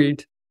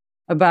worried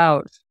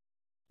about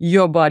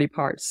your body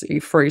parts,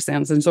 for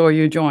instance, or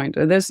your joint.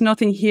 There's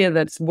nothing here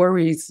that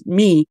worries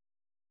me,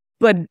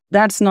 but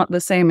that's not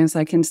the same as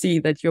I can see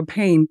that your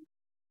pain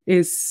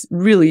is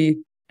really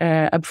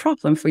a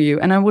problem for you.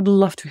 And I would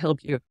love to help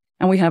you.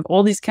 And we have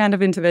all these kind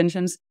of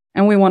interventions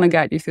and we want to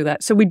guide you through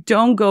that. So we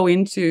don't go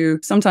into,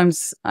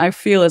 sometimes I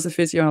feel as a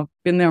physio, I've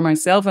been there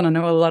myself, and I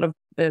know a lot of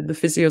the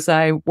physios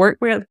I work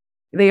with,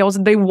 they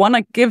want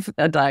to give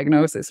a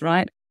diagnosis,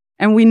 right?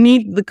 And we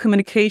need the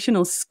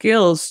communicational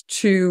skills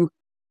to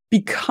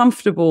be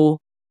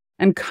comfortable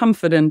and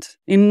confident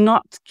in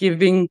not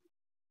giving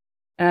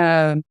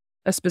a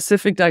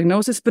specific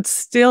diagnosis, but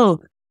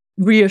still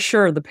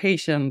reassure the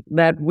patient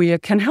that we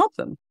can help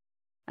them.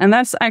 And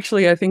that's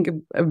actually, I think,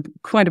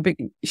 quite a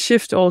big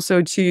shift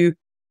also to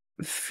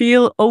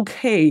feel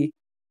okay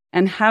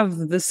and have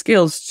the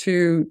skills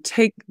to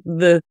take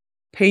the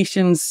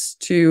patients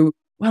to,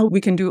 well,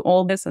 we can do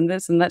all this and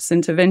this, and that's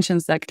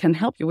interventions that can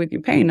help you with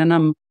your pain.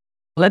 And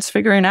let's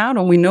figure it out.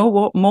 And we know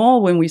what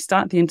more when we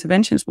start the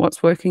interventions,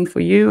 what's working for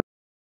you.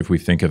 If we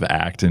think of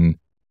ACT and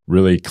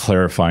really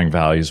clarifying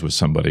values with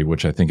somebody,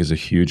 which I think is a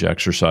huge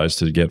exercise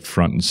to get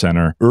front and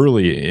center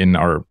early in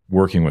our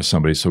working with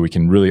somebody so we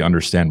can really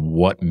understand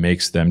what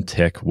makes them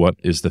tick, what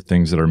is the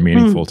things that are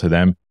meaningful to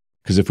them.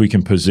 Because if we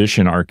can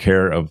position our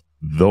care of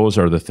those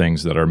are the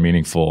things that are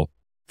meaningful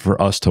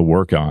for us to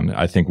work on,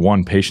 I think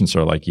patients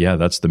are like, yeah,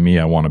 that's the me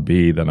I want to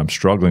be that I'm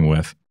struggling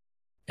with.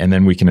 And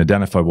then we can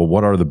identify, well,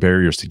 what are the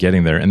barriers to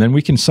getting there? And then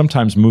we can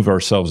sometimes move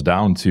ourselves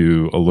down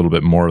to a little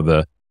bit more of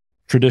the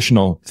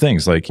traditional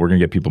things, like we're going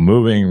to get people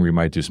moving. We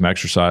might do some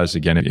exercise.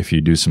 Again, if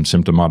you do some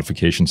symptom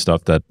modification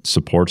stuff that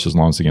supports, as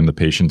long as, again, the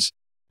patients,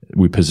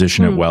 we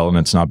position it well and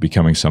it's not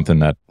becoming something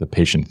that the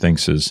patient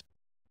thinks is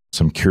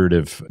some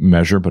curative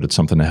measure, but it's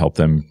something to help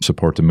them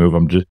support to move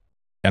them.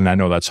 And I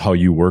know that's how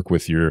you work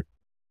with the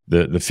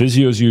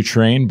physios you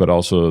train, but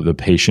also the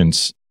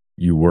patients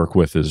you work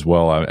with as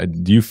well.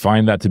 Do you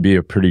find that to be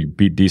a pretty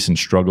decent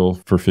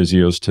struggle for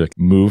physios to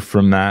move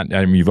from that?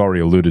 I mean, you've already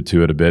alluded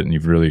to it a bit and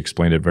you've really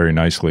explained it very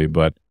nicely,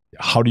 but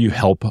how do you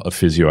help a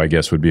physio, I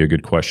guess, would be a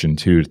good question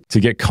too, to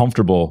get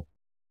comfortable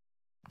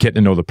getting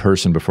to know the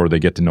person before they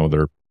get to know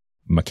their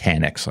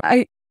mechanics?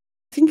 I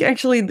think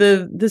actually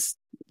the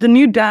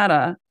new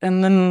data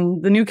and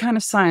then the new kind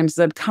of science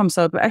that comes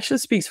up actually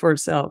speaks for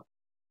itself.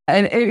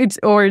 And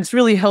it's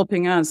really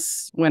helping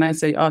us. When I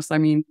say us, I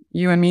mean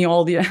you and me,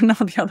 all the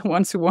other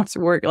ones who want to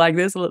work like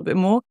this a little bit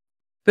more.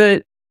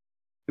 But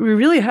we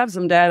really have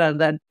some data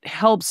that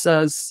helps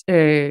us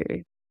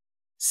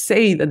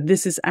say that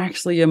this is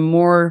actually a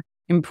more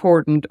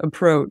important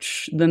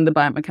approach than the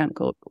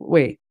biomechanical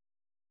way.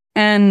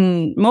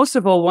 And most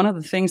of all, one of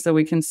the things that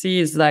we can see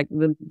is like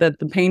that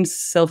the pain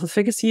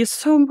self-efficacy is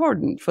so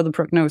important for the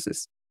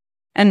prognosis.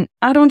 And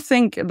I don't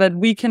think that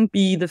we can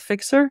be the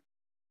fixer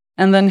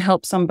and then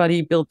help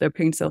somebody build their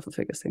pain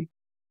self-efficacy.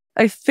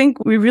 I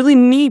think we really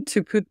need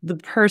to put the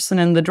person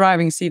in the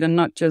driving seat and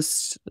not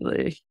just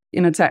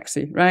in a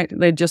taxi, right?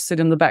 They just sit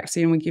in the back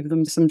seat and we give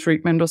them some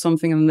treatment or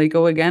something and they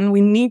go again.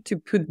 We need to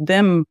put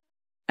them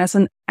as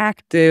an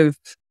active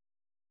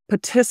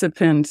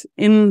participant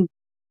in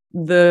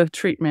the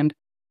treatment.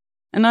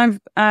 And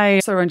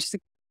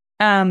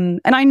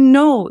and I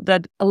know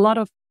that a lot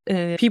of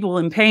people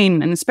in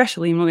pain, and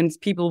especially when it's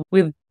people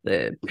with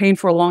pain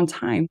for a long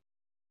time,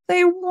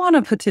 they want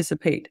to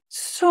participate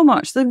so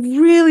much. They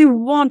really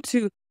want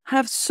to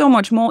have so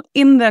much more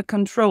in their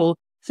control,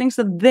 things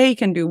that they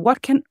can do.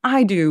 What can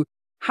I do?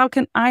 How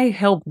can I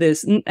help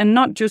this? And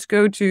not just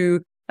go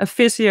to a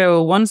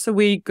physio once a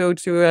week, go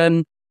to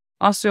an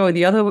osteo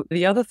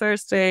the other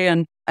Thursday,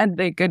 and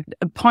they get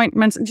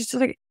appointments. And just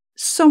like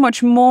so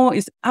much more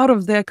is out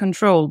of their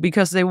control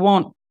because they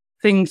want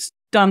things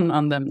done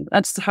on them.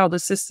 That's how the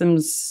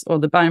systems or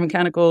the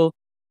biomechanical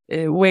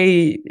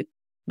way,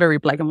 very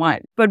black and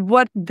white. But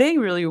what they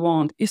really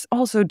want is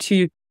also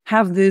to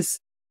have this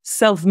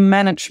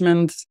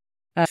self-management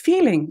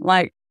feeling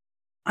like,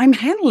 I'm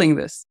handling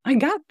this. I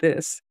got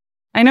this.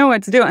 I know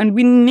what to do. And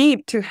we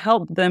need to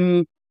help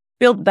them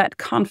build that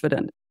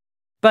confidence.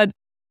 But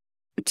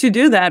to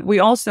do that, we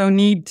also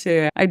need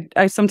to,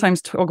 I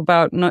sometimes talk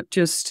about not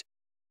just,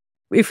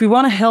 if we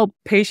want to help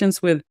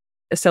patients with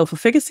a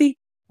self-efficacy,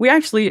 we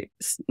actually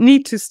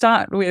need to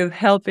start with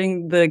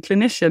helping the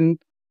clinician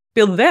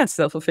build their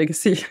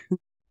self-efficacy.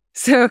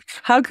 So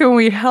how can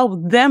we help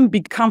them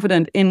be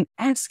confident in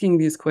asking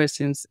these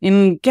questions,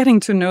 in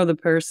getting to know the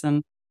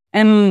person,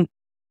 and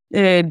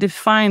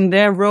define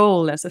their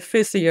role as a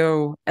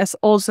physio, as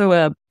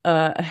also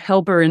a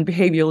helper in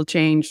behavioral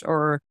change,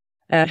 or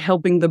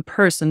helping the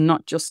person,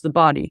 not just the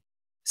body.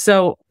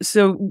 So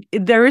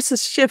there is a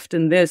shift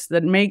in this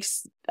that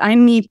makes, I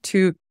need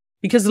to,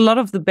 because a lot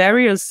of the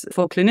barriers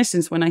for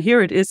clinicians when I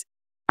hear it is,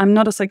 I'm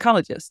not a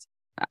psychologist.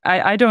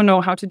 I don't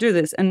know how to do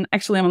this. And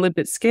actually I'm a little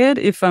bit scared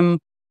if I'm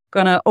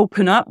going to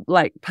open up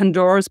like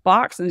Pandora's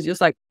box and it's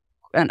just like,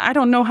 and I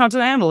don't know how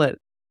to handle it.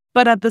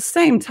 But at the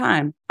same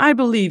time, I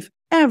believe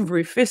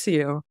every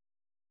physio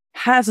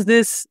has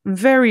this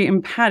very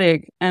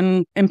empathic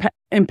and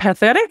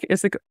empathetic.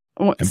 Is it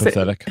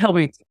empathetic? Help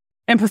me.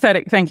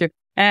 Empathetic. Thank you.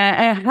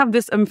 I have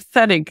this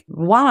empathetic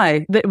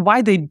why they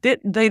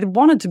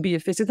wanted to be a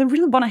physio. They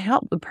really want to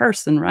help the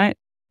person, right?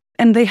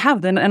 And they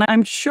have then, and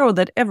I'm sure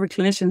that every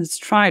clinician has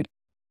tried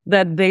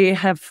that. They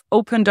have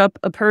opened up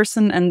a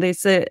person and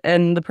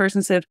the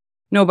person said,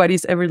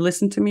 nobody's ever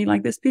listened to me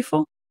like this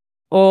before.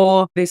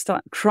 Or they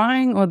start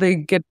crying, or they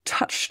get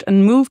touched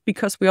and moved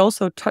because we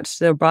also touch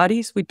their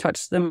bodies. We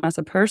touch them as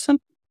a person.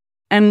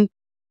 And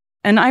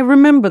I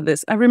remember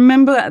this. I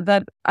remember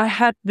that I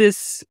had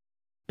this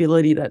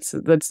ability. That's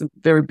a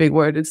very big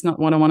word. It's not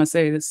what I want to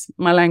say.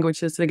 My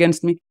language is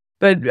against me.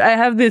 But I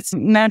have this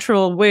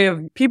natural way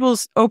of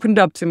people's opened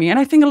up to me. And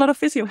I think a lot of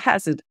physio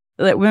has it.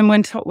 That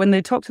when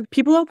they talk to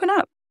people, open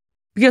up.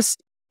 Because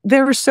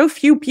there are so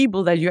few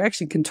people that you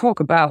actually can talk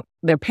about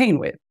their pain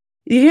with.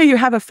 Here you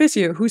have a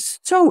physio who's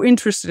so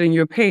interested in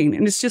your pain.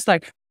 And it's just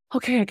like,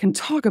 okay, I can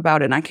talk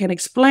about it and I can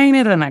explain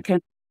it and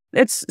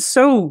it's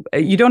so,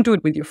 you don't do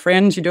it with your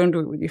friends, you don't do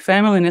it with your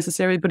family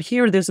necessarily, but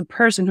here there's a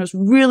person who's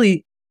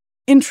really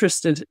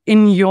interested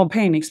in your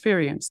pain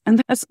experience.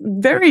 And that's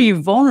very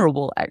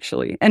vulnerable,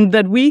 actually. And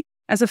that we,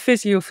 as a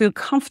physio, feel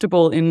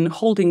comfortable in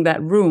holding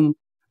that room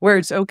where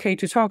it's okay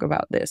to talk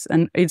about this.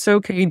 And it's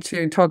okay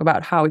to talk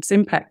about how it's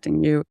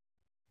impacting you.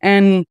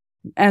 And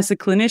as a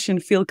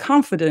clinician, feel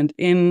confident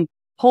in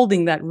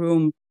holding that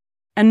room.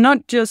 And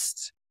not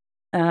just,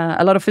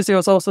 a lot of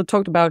physios also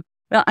talked about,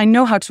 well, I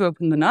know how to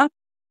open them up.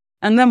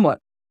 And then what?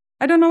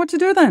 I don't know what to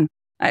do then.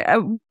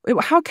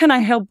 How can I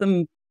help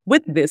them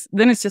with this?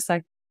 Then it's just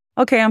like,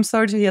 okay, I'm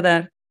sorry to hear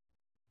that.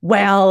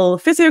 Well,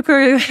 physio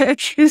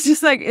is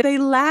just like, they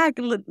lag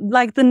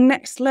like the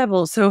next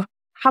level. So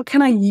how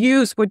can I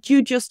use what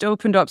you just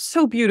opened up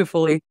so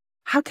beautifully?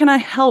 How can I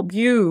help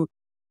you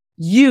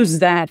use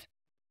that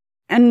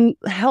and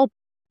help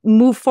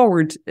move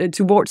forward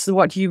towards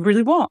what you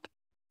really want?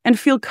 And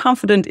feel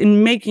confident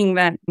in making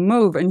that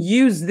move and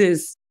use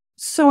this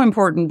so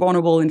important,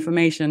 vulnerable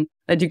information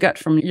that you got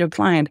from your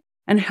client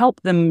and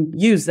help them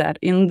use that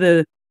in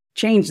the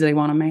change they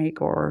want to make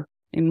or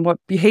in what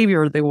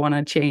behavior they want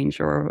to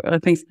change or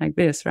things like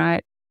this,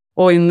 right?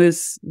 Or in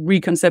this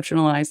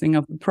reconceptualizing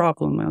of the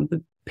problem of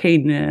the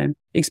pain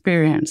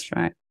experience,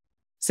 right?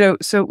 So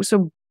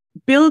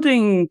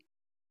building,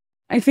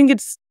 I think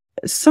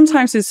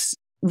sometimes it's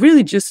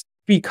really just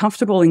be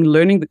comfortable in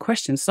learning the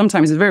questions.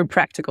 Sometimes it's very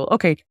practical.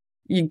 Okay,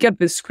 you get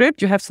this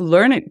script, you have to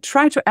learn it.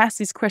 Try to ask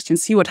these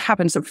questions, see what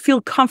happens. So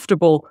feel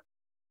comfortable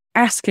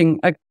asking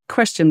a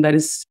question that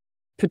is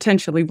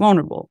potentially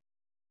vulnerable.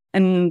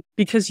 And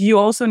because you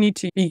also need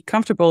to be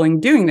comfortable in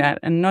doing that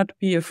and not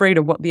be afraid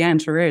of what the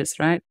answer is,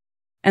 right?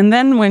 And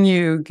then when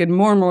you get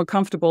more and more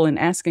comfortable in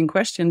asking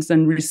questions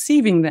and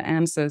receiving the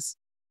answers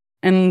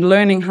and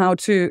learning how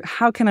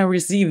can I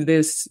receive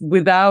this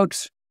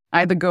without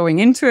either going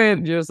into it,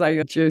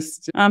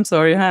 I'm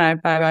sorry, hi,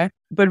 bye.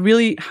 But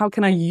really, how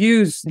can I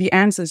use the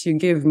answers you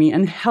give me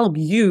and help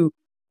you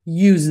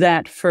use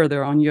that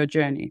further on your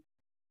journey?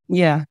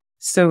 Yeah.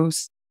 So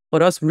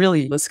what else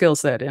really the skill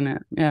set in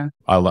it? Yeah.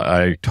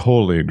 I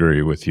totally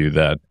agree with you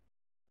that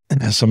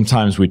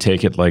sometimes we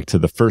take it like to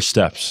the first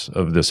steps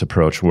of this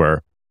approach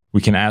where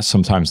we can ask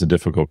sometimes the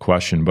difficult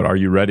question, but are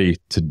you ready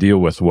to deal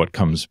with what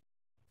comes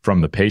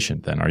from the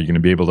patient then? Are you going to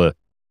be able to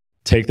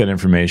take that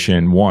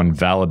information, one,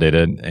 validate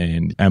it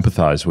and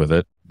empathize with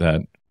it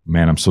that,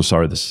 man, I'm so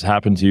sorry this has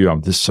happened to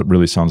you. This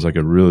really sounds like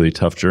a really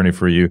tough journey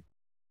for you.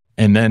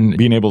 And then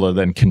being able to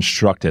then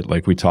construct it,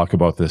 like we talk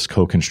about this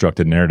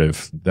co-constructed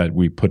narrative that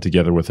we put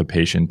together with a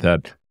patient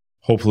that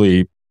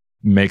hopefully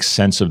makes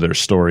sense of their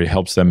story,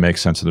 helps them make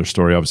sense of their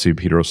story. Obviously,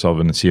 Peter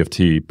O'Sullivan and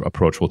CFT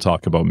approach will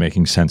talk about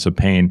making sense of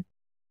pain.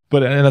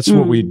 But and that's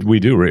what we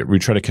do, right? We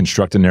try to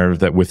construct a narrative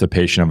that with the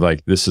patient of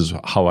like, this is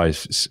how I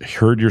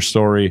heard your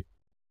story.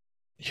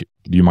 Do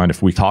you mind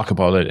if we talk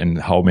about it and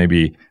how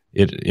maybe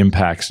it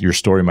impacts, your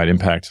story might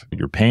impact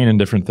your pain and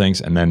different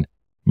things, and then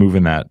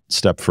moving that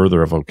step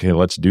further of, okay,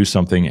 let's do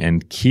something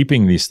and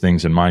keeping these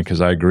things in mind.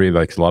 Because I agree,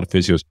 like a lot of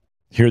physios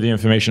hear the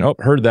information, oh,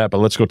 heard that, but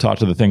let's go talk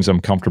to the things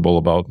I'm comfortable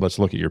about. Let's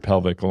look at your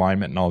pelvic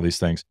alignment and all these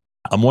things.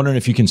 I'm wondering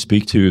if you can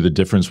speak to the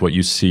difference, what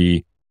you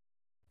see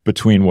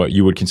between what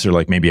you would consider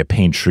like maybe a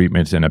pain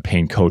treatment and a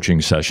pain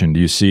coaching session. Do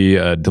you see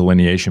a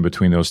delineation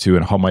between those two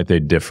and how might they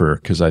differ?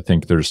 Because I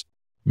think there's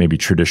maybe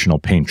traditional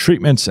pain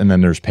treatments and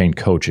then there's pain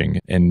coaching.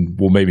 And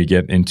we'll maybe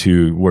get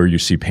into where you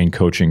see pain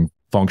coaching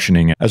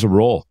functioning as a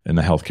role in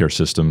the healthcare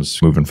systems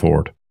moving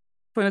forward.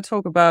 When I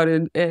talk about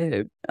it,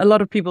 a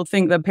lot of people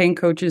think that pain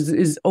coaches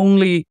is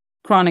only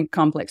chronic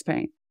complex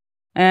pain.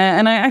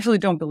 And I actually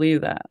don't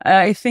believe that.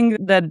 I think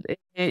that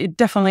it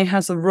definitely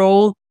has a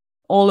role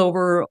all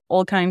over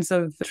all kinds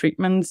of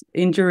treatments,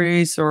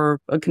 injuries, or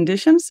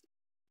conditions,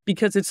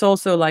 because it's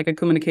also like a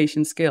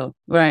communication skill,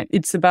 right?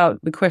 It's about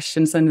the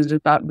questions and it's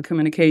about the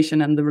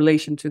communication and the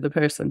relation to the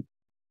person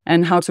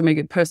and how to make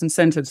it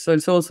person-centered. So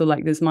it's also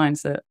like this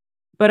mindset.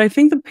 But I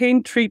think the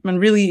pain treatment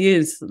really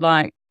is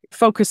like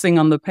focusing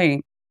on the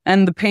pain,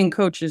 and the pain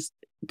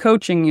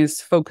coaching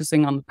is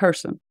focusing on the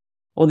person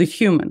or the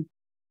human.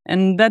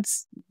 And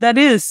that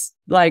is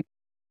like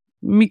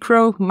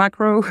macro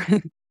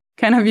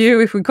kind of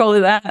view, if we call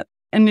it that.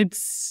 And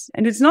it's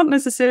not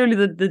necessarily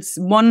that it's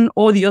one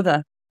or the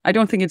other. I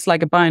don't think it's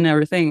like a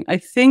binary thing. I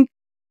think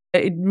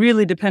it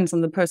really depends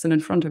on the person in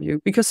front of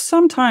you, because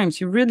sometimes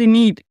you really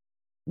need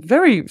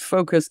very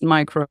focused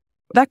micro.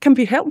 That can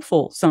be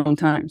helpful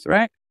sometimes,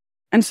 right?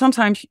 And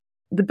sometimes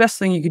the best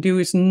thing you could do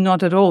is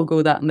not at all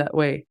go that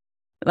way.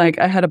 Like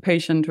I had a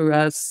patient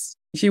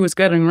she was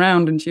getting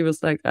around and she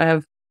was like, I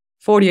have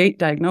 48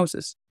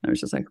 diagnoses. And I was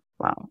just like,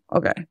 wow,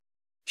 okay.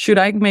 should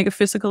I make a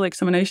physical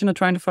examination of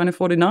trying to find a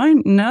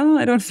 49? No,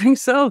 I don't think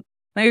so.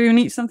 Maybe you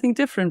need something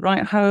different,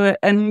 right?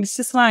 And it's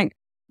just like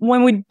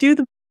when we do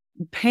the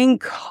pain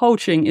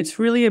coaching, it's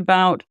really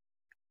about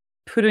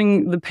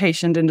putting the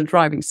patient in the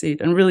driving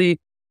seat and really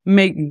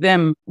make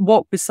them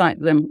walk beside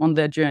them on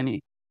their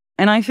journey.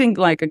 And I think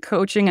like a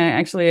coaching,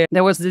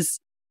 there was this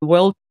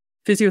World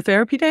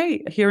Physiotherapy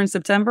Day here in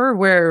September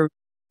where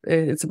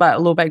it's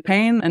about low back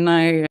pain. And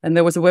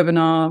there was a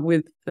webinar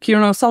with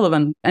Kieran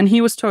O'Sullivan, and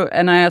he was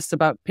and I asked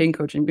about pain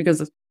coaching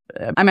because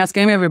I'm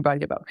asking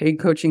everybody about pain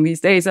coaching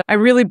these days. I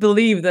really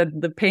believe that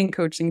the pain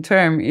coaching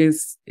term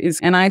is,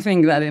 and I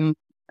think that in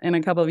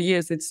a couple of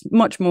years, it's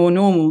much more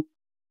normal.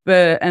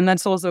 And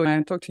that's also when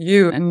I talk to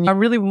you. And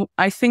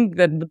I think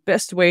that the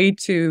best way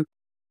to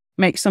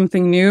make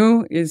something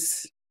new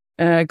is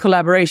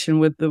collaboration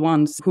with the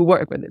ones who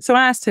work with it. So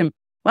I asked him,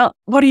 well,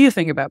 what do you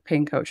think about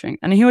pain coaching?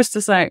 And he was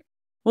just like,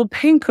 well,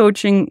 pain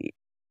coaching,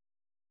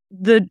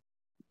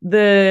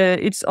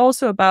 it's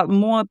also about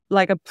more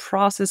like a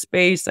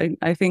process-based.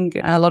 I think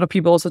a lot of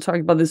people also talk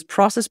about this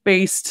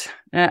process-based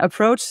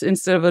approach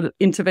instead of an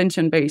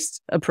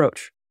intervention-based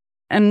approach.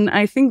 And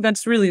I think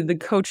that's really the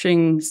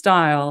coaching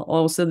style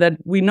also, that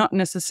we not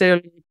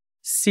necessarily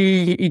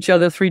see each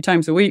other 3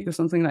 times a week or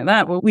something like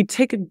that. Well, we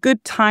take a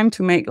good time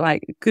to make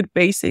like good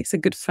basics, a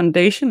good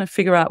foundation, and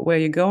figure out where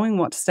you're going,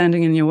 what's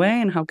standing in your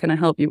way, and how can I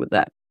help you with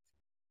that.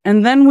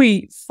 And then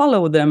we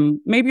follow them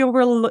maybe over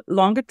a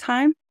longer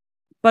time,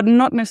 but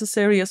not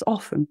necessarily as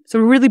often. So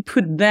really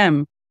put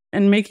them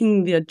and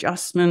making the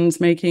adjustments,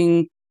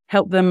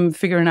 help them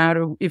figuring out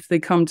if they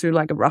come to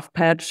like a rough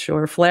patch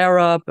or a flare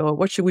up, or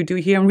what should we do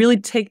here, and really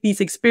take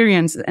these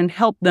experiences and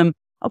help them.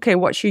 Okay,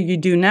 what should you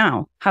do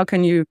now? How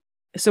can you?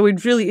 So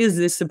it really is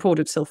this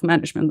supported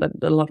self-management that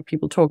a lot of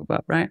people talk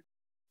about, right?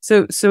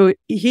 So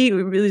he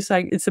really is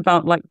like, it's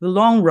about like the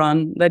long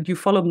run, that you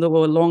follow them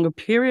over a longer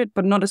period,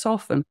 but not as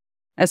often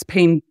as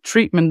pain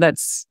treatment.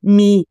 That's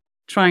me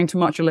trying to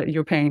modulate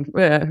your pain.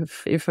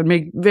 If I'm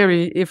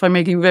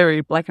making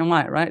very black and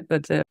white, right?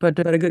 But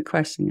a good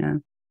question, yeah.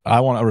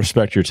 I want to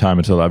respect your time,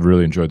 Mathilde. I've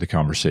really enjoyed the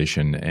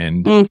conversation.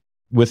 And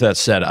with that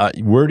said,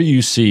 where do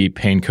you see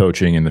pain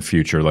coaching in the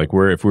future? Like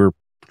if we're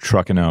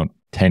trucking out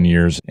 10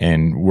 years,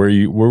 and where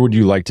would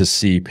you like to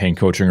see pain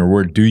coaching, or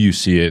where do you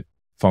see it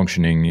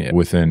functioning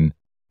within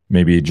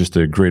maybe just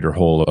a greater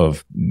whole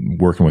of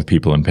working with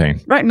people in pain?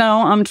 Right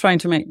now, I'm trying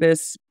to make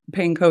this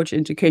pain coach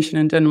education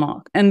in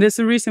Denmark. And there's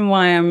a reason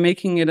why I'm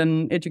making it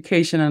an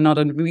education and not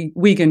a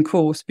weekend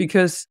course,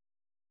 because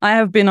I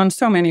have been on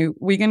so many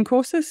weekend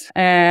courses,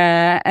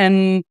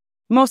 and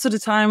most of the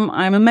time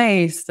I'm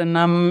amazed and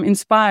I'm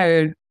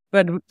inspired.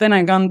 But then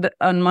I got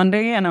on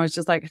Monday and I was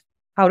just like,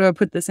 how do I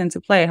put this into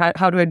play?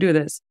 How do I do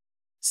this?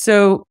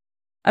 So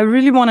I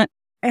really want to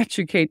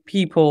educate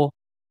people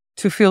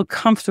to feel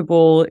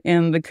comfortable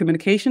in the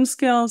communication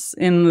skills,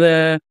 in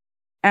the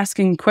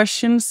asking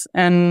questions,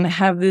 and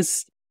have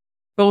this,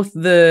 both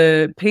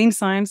the pain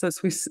science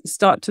as we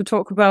start to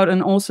talk about,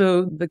 and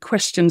also the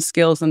question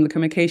skills and the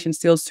communication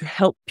skills to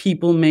help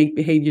people make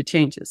behavior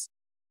changes.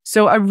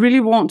 So I really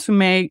want to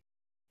make,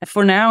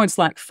 for now, it's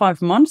like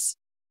 5 months.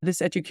 This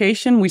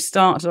education, we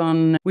start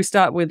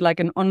with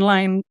like an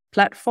online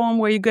platform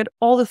where you get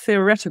all the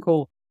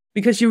theoretical,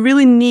 because you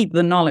really need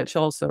the knowledge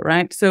also,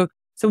 right? So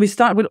we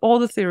start with all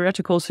the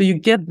theoretical, so you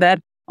get that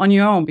on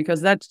your own,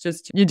 because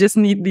you just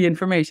need the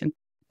information.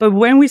 But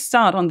when we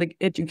start on the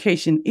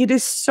education, it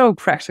is so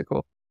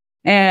practical.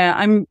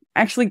 I'm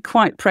actually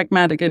quite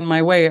pragmatic in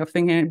my way of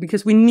thinking,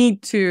 because I'm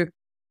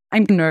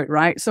a nerd,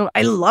 right? So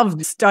I love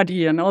to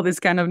study and all this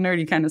kind of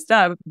nerdy kind of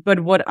stuff. But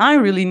what I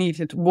really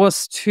needed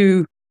was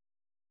to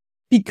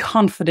be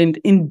confident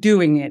in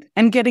doing it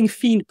and getting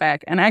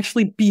feedback and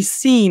actually be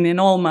seen in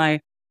all my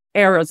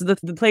areas.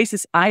 The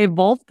places I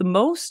evolved the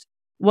most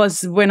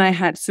was when I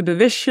had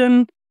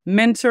supervision,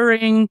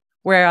 mentoring,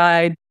 where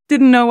I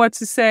didn't know what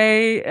to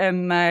say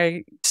and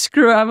I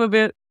screw up a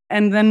bit,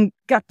 and then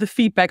got the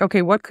feedback.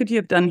 Okay, what could you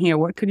have done here?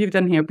 What could you have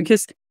done here?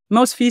 Because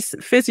most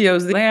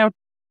physios, they are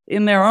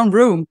in their own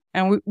room,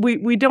 and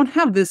we don't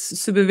have this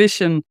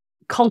supervision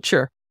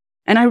culture.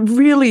 And I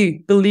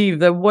really believe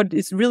that what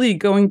is really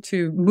going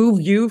to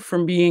move you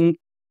from being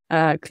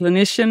a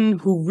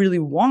clinician who really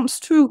wants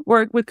to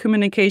work with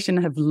communication,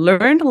 have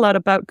learned a lot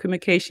about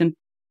communication,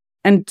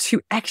 and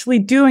to actually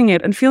doing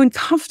it and feeling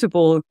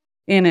comfortable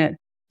in it,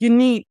 you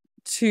need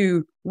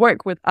to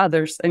work with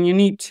others, and you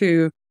need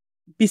to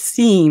be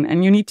seen,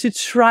 and you need to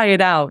try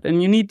it out,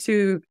 and you need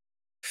to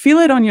feel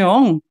it on your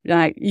own.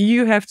 Like,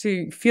 you have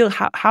to feel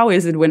how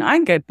is it when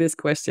I get this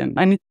question?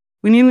 And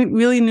we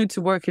really need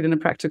to work it in a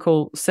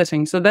practical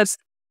setting. So that's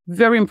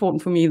very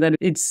important for me, that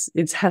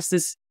it has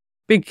this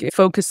big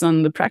focus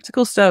on the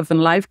practical stuff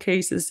and live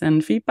cases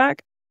and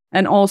feedback,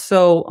 and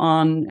also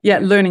on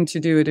learning to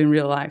do it in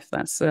real life.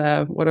 That's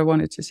what I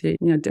wanted to see.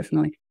 Yeah,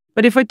 definitely.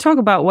 But if I talk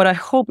about what I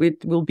hope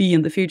it will be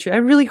in the future, I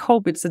really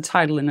hope it's a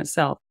title in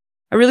itself.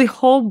 I really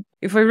hope,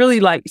 if I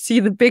really see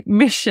the big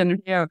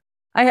mission here,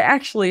 I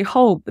actually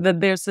hope that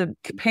there's a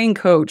pain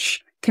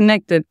coach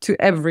connected to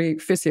every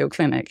physio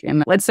clinic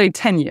in, let's say,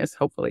 10 years,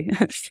 hopefully.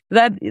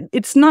 That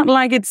it's not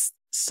like it's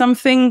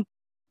something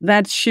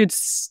that should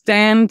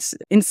stand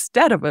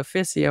instead of a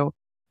physio.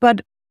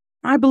 But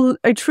I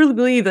truly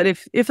believe that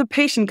if a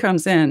patient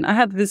comes in, I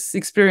had this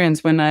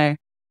experience when I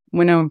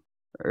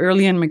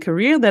early in my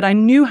career, that I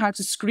knew how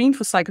to screen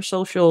for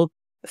psychosocial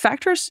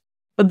factors,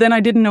 but then I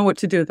didn't know what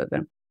to do with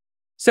them.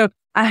 So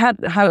I had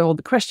all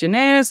the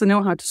questionnaires, I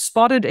know how to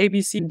spot it,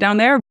 ABC down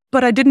there,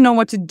 but I didn't know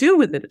what to do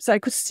with it. So I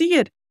could see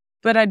it,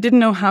 but I didn't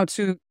know how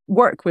to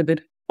work with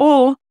it,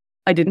 or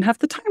I didn't have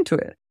the time to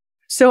it.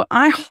 So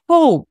I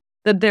hope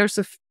that there's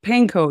a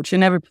pain coach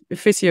in every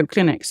physio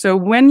clinic. So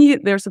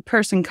when there's a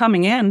person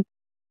coming in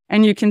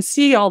and you can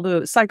see all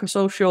the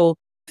psychosocial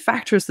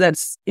factors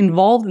that's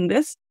involved in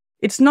this,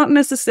 it's not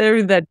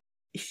necessary that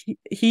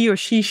he or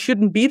she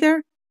shouldn't be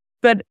there,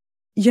 but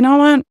you know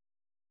what?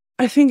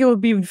 I think it would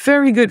be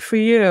very good for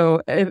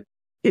you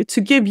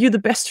to give you the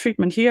best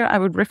treatment here. I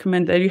would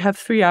recommend that you have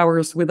 3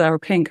 hours with our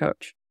pain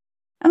coach.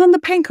 And then the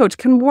pain coach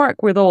can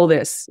work with all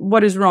this,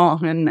 what is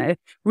wrong, and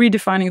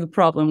redefining the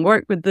problem,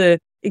 work with the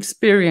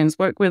experience,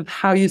 work with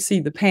how you see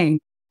the pain,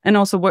 and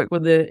also work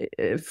with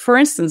for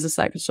instance, the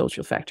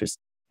psychosocial factors.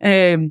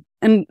 And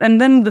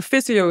then the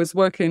physio is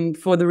working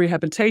for the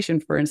rehabilitation,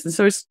 for instance.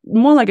 So it's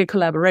more like a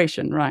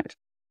collaboration, right?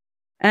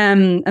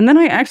 And then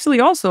I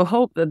actually also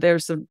hope that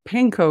there's a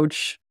pain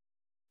coach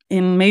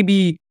in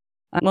I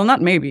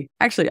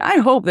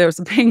hope there's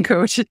a pain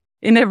coach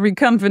in every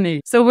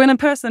company. So when a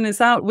person is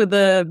out with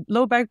a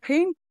low back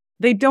pain,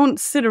 they don't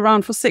sit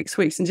around for 6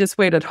 weeks and just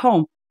wait at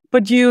home.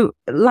 But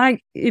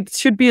it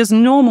should be as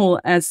normal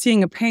as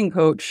seeing a pain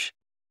coach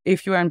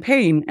if you are in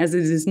pain, as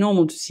it is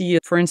normal to see,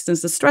 for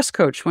instance, a stress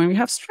coach when we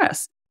have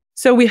stress.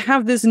 So we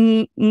have this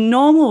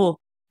normal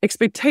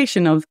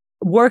expectation of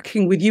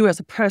working with you as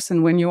a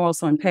person when you're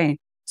also in pain.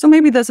 So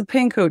maybe there's a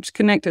pain coach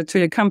connected to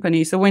your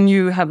company. So when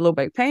you have low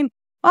back pain,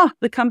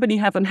 the company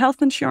have a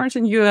health insurance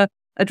and you're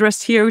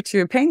addressed here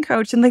to a pain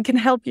coach, and they can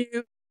help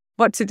you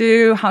what to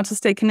do, how to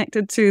stay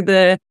connected to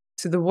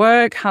the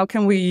work. How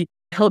can we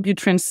help you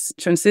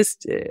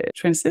transist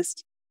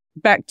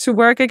back to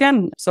work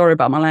again? Sorry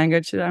about my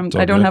language.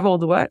 I don't have all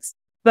the words.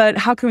 But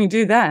how can we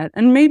do that?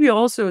 And maybe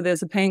also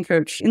there's a pain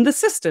coach in the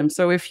system.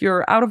 So if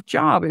you're out of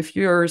job, if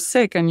you're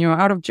sick and you're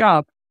out of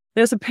job,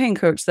 there's a pain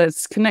coach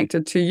that's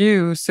connected to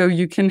you so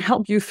you can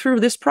help you through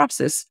this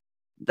process.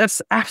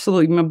 That's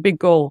absolutely my big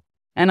goal.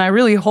 And I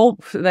really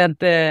hope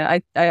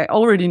that I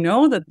already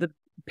know that the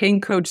pain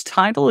coach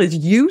title is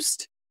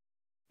used,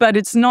 but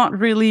it's not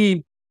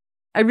really,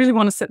 I really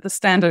want to set the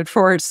standard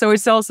for it. So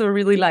it's also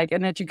really like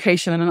an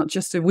education and not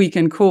just a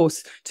weekend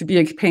course to be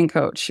a pain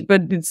coach,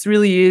 but it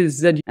really is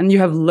that, and you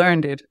have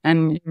learned it,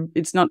 and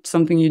it's not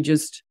something you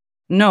just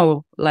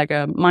know, like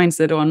a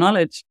mindset or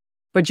knowledge,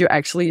 but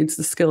it's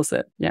the skill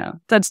set. Yeah,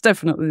 that's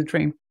definitely the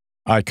dream.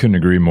 I couldn't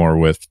agree more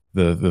with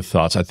the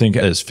thoughts. I think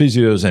as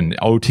physios and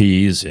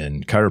OTs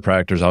and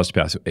chiropractors,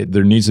 osteopaths,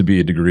 there needs to be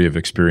a degree of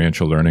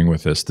experiential learning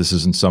with this. This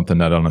isn't something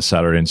that on a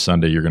Saturday and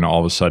Sunday, you're going to all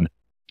of a sudden,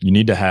 you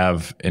need to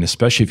have, and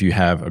especially if you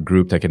have a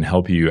group that can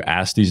help you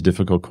ask these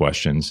difficult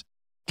questions,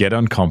 get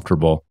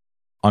uncomfortable,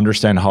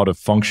 understand how to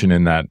function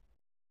in that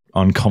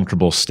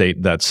uncomfortable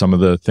state that some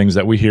of the things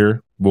that we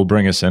hear will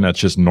bring us in. That's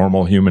just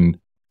normal human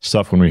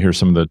stuff when we hear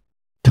some of the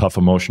tough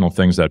emotional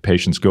things that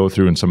patients go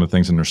through and some of the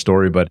things in their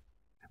story. But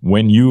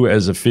when you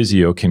as a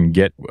physio can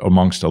get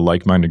amongst a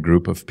like-minded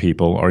group of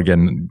people, or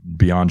again,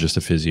 beyond just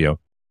a physio,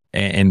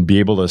 and be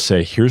able to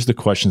say, here's the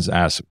questions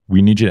asked,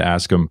 we need you to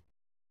ask them.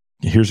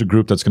 Here's a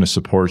group that's going to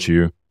support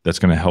you, that's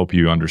going to help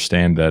you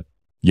understand that,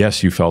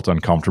 yes, you felt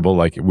uncomfortable,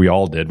 like we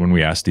all did when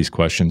we asked these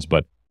questions,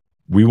 but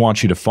we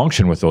want you to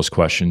function with those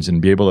questions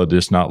and be able to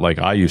just not like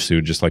I used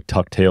to, just like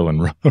tuck tail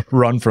and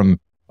run from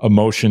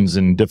emotions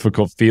and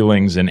difficult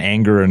feelings and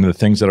anger and the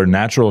things that are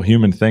natural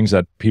human things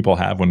that people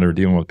have when they're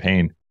dealing with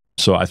pain.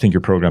 So I think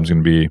your program is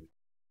going to be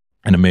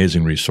an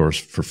amazing resource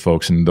for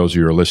folks. And those of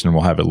you who are listening,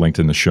 we'll have it linked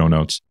in the show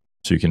notes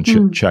so you can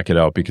check it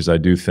out, because I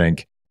do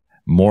think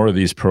more of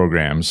these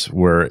programs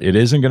where it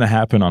isn't going to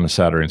happen on a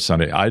Saturday and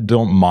Sunday. I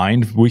don't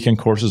mind weekend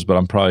courses, but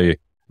I'm probably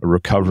a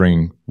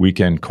recovering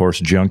weekend course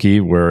junkie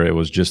where it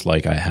was just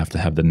like, I have to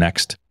have the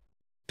next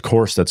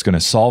course that's going to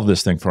solve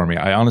this thing for me.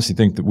 I honestly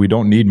think that we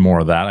don't need more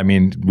of that. I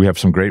mean, we have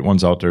some great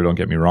ones out there, don't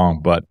get me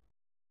wrong, but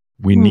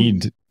we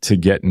need to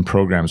get in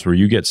programs where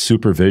you get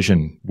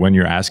supervision when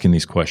you're asking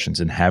these questions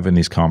and having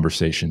these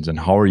conversations, and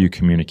how are you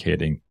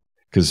communicating?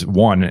 Because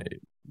one,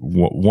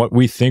 what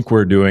we think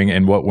we're doing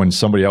and when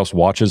somebody else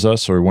watches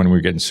us or when we're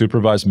getting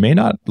supervised may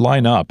not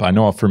line up. I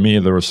know for me,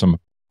 there were some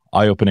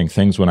eye-opening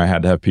things when I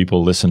had to have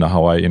people listen to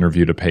how I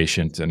interviewed a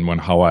patient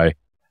and how I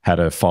had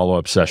a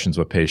follow-up sessions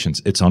with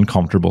patients. It's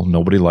uncomfortable.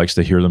 Nobody likes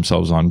to hear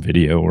themselves on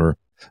video or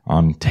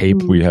on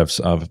tape. We've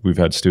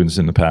had students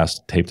in the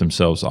past tape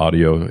themselves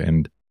audio,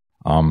 and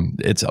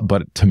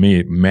but to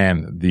me,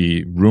 man,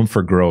 the room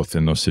for growth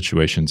in those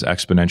situations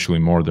exponentially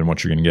more than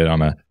what you're going to get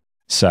on a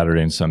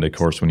Saturday and Sunday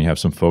course when you have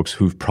some folks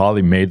who've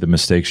probably made the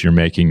mistakes you're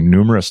making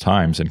numerous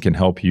times and can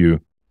help you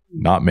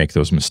not make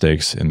those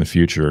mistakes in the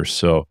future.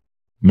 So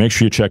make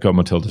sure you check out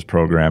Mathilde's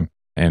program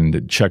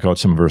and check out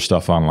some of her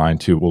stuff online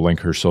too. We'll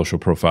link her social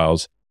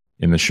profiles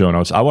in the show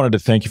notes. I wanted to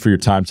thank you for your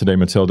time today,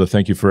 Mathilde.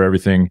 Thank you for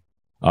everything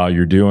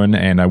you're doing,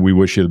 and we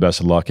wish you the best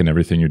of luck in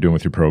everything you're doing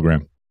with your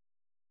program.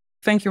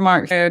 Thank you,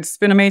 Mark. It's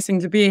been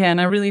amazing to be here,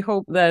 and I really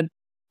hope that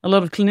a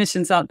lot of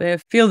clinicians out there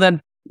feel that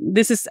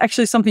this is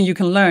actually something you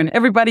can learn.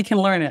 Everybody can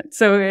learn it.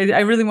 So I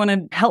really want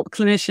to help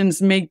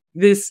clinicians make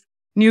this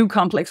new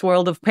complex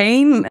world of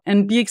pain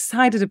and be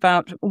excited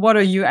about what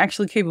are you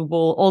actually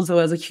capable also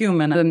as a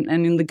human and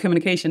in the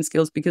communication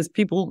skills, because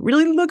people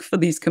really look for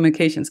these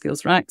communication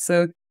skills, right?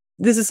 So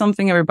this is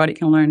something everybody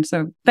can learn.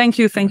 So thank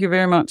you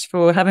very much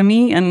for having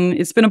me, and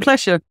it's been a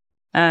pleasure.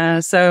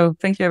 So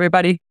thank you,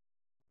 everybody.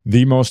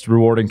 The most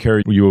rewarding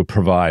care you will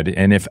provide.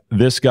 And if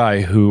this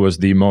guy who was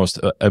the most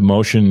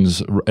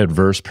emotions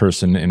adverse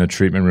person in a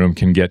treatment room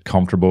can get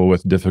comfortable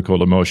with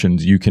difficult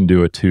emotions, you can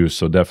do it too.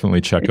 So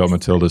definitely check out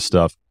Mathilde's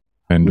stuff.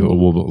 And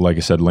we'll, like I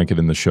said, link it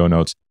in the show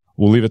notes.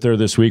 We'll leave it there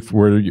this week.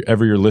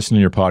 Wherever you're listening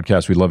to your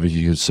podcast, we'd love if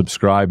you could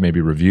subscribe,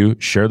 maybe review,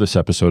 share this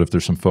episode if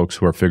there's some folks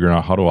who are figuring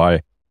out how do I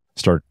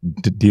start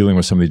dealing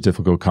with some of these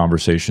difficult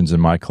conversations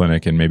in my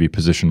clinic and maybe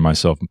position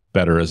myself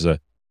better as a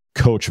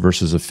coach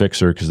versus a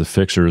fixer, because the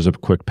fixer is a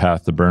quick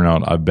path to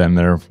burnout. I've been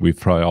there. We've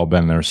probably all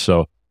been there.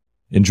 So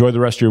enjoy the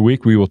rest of your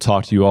week. We will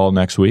talk to you all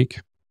next week.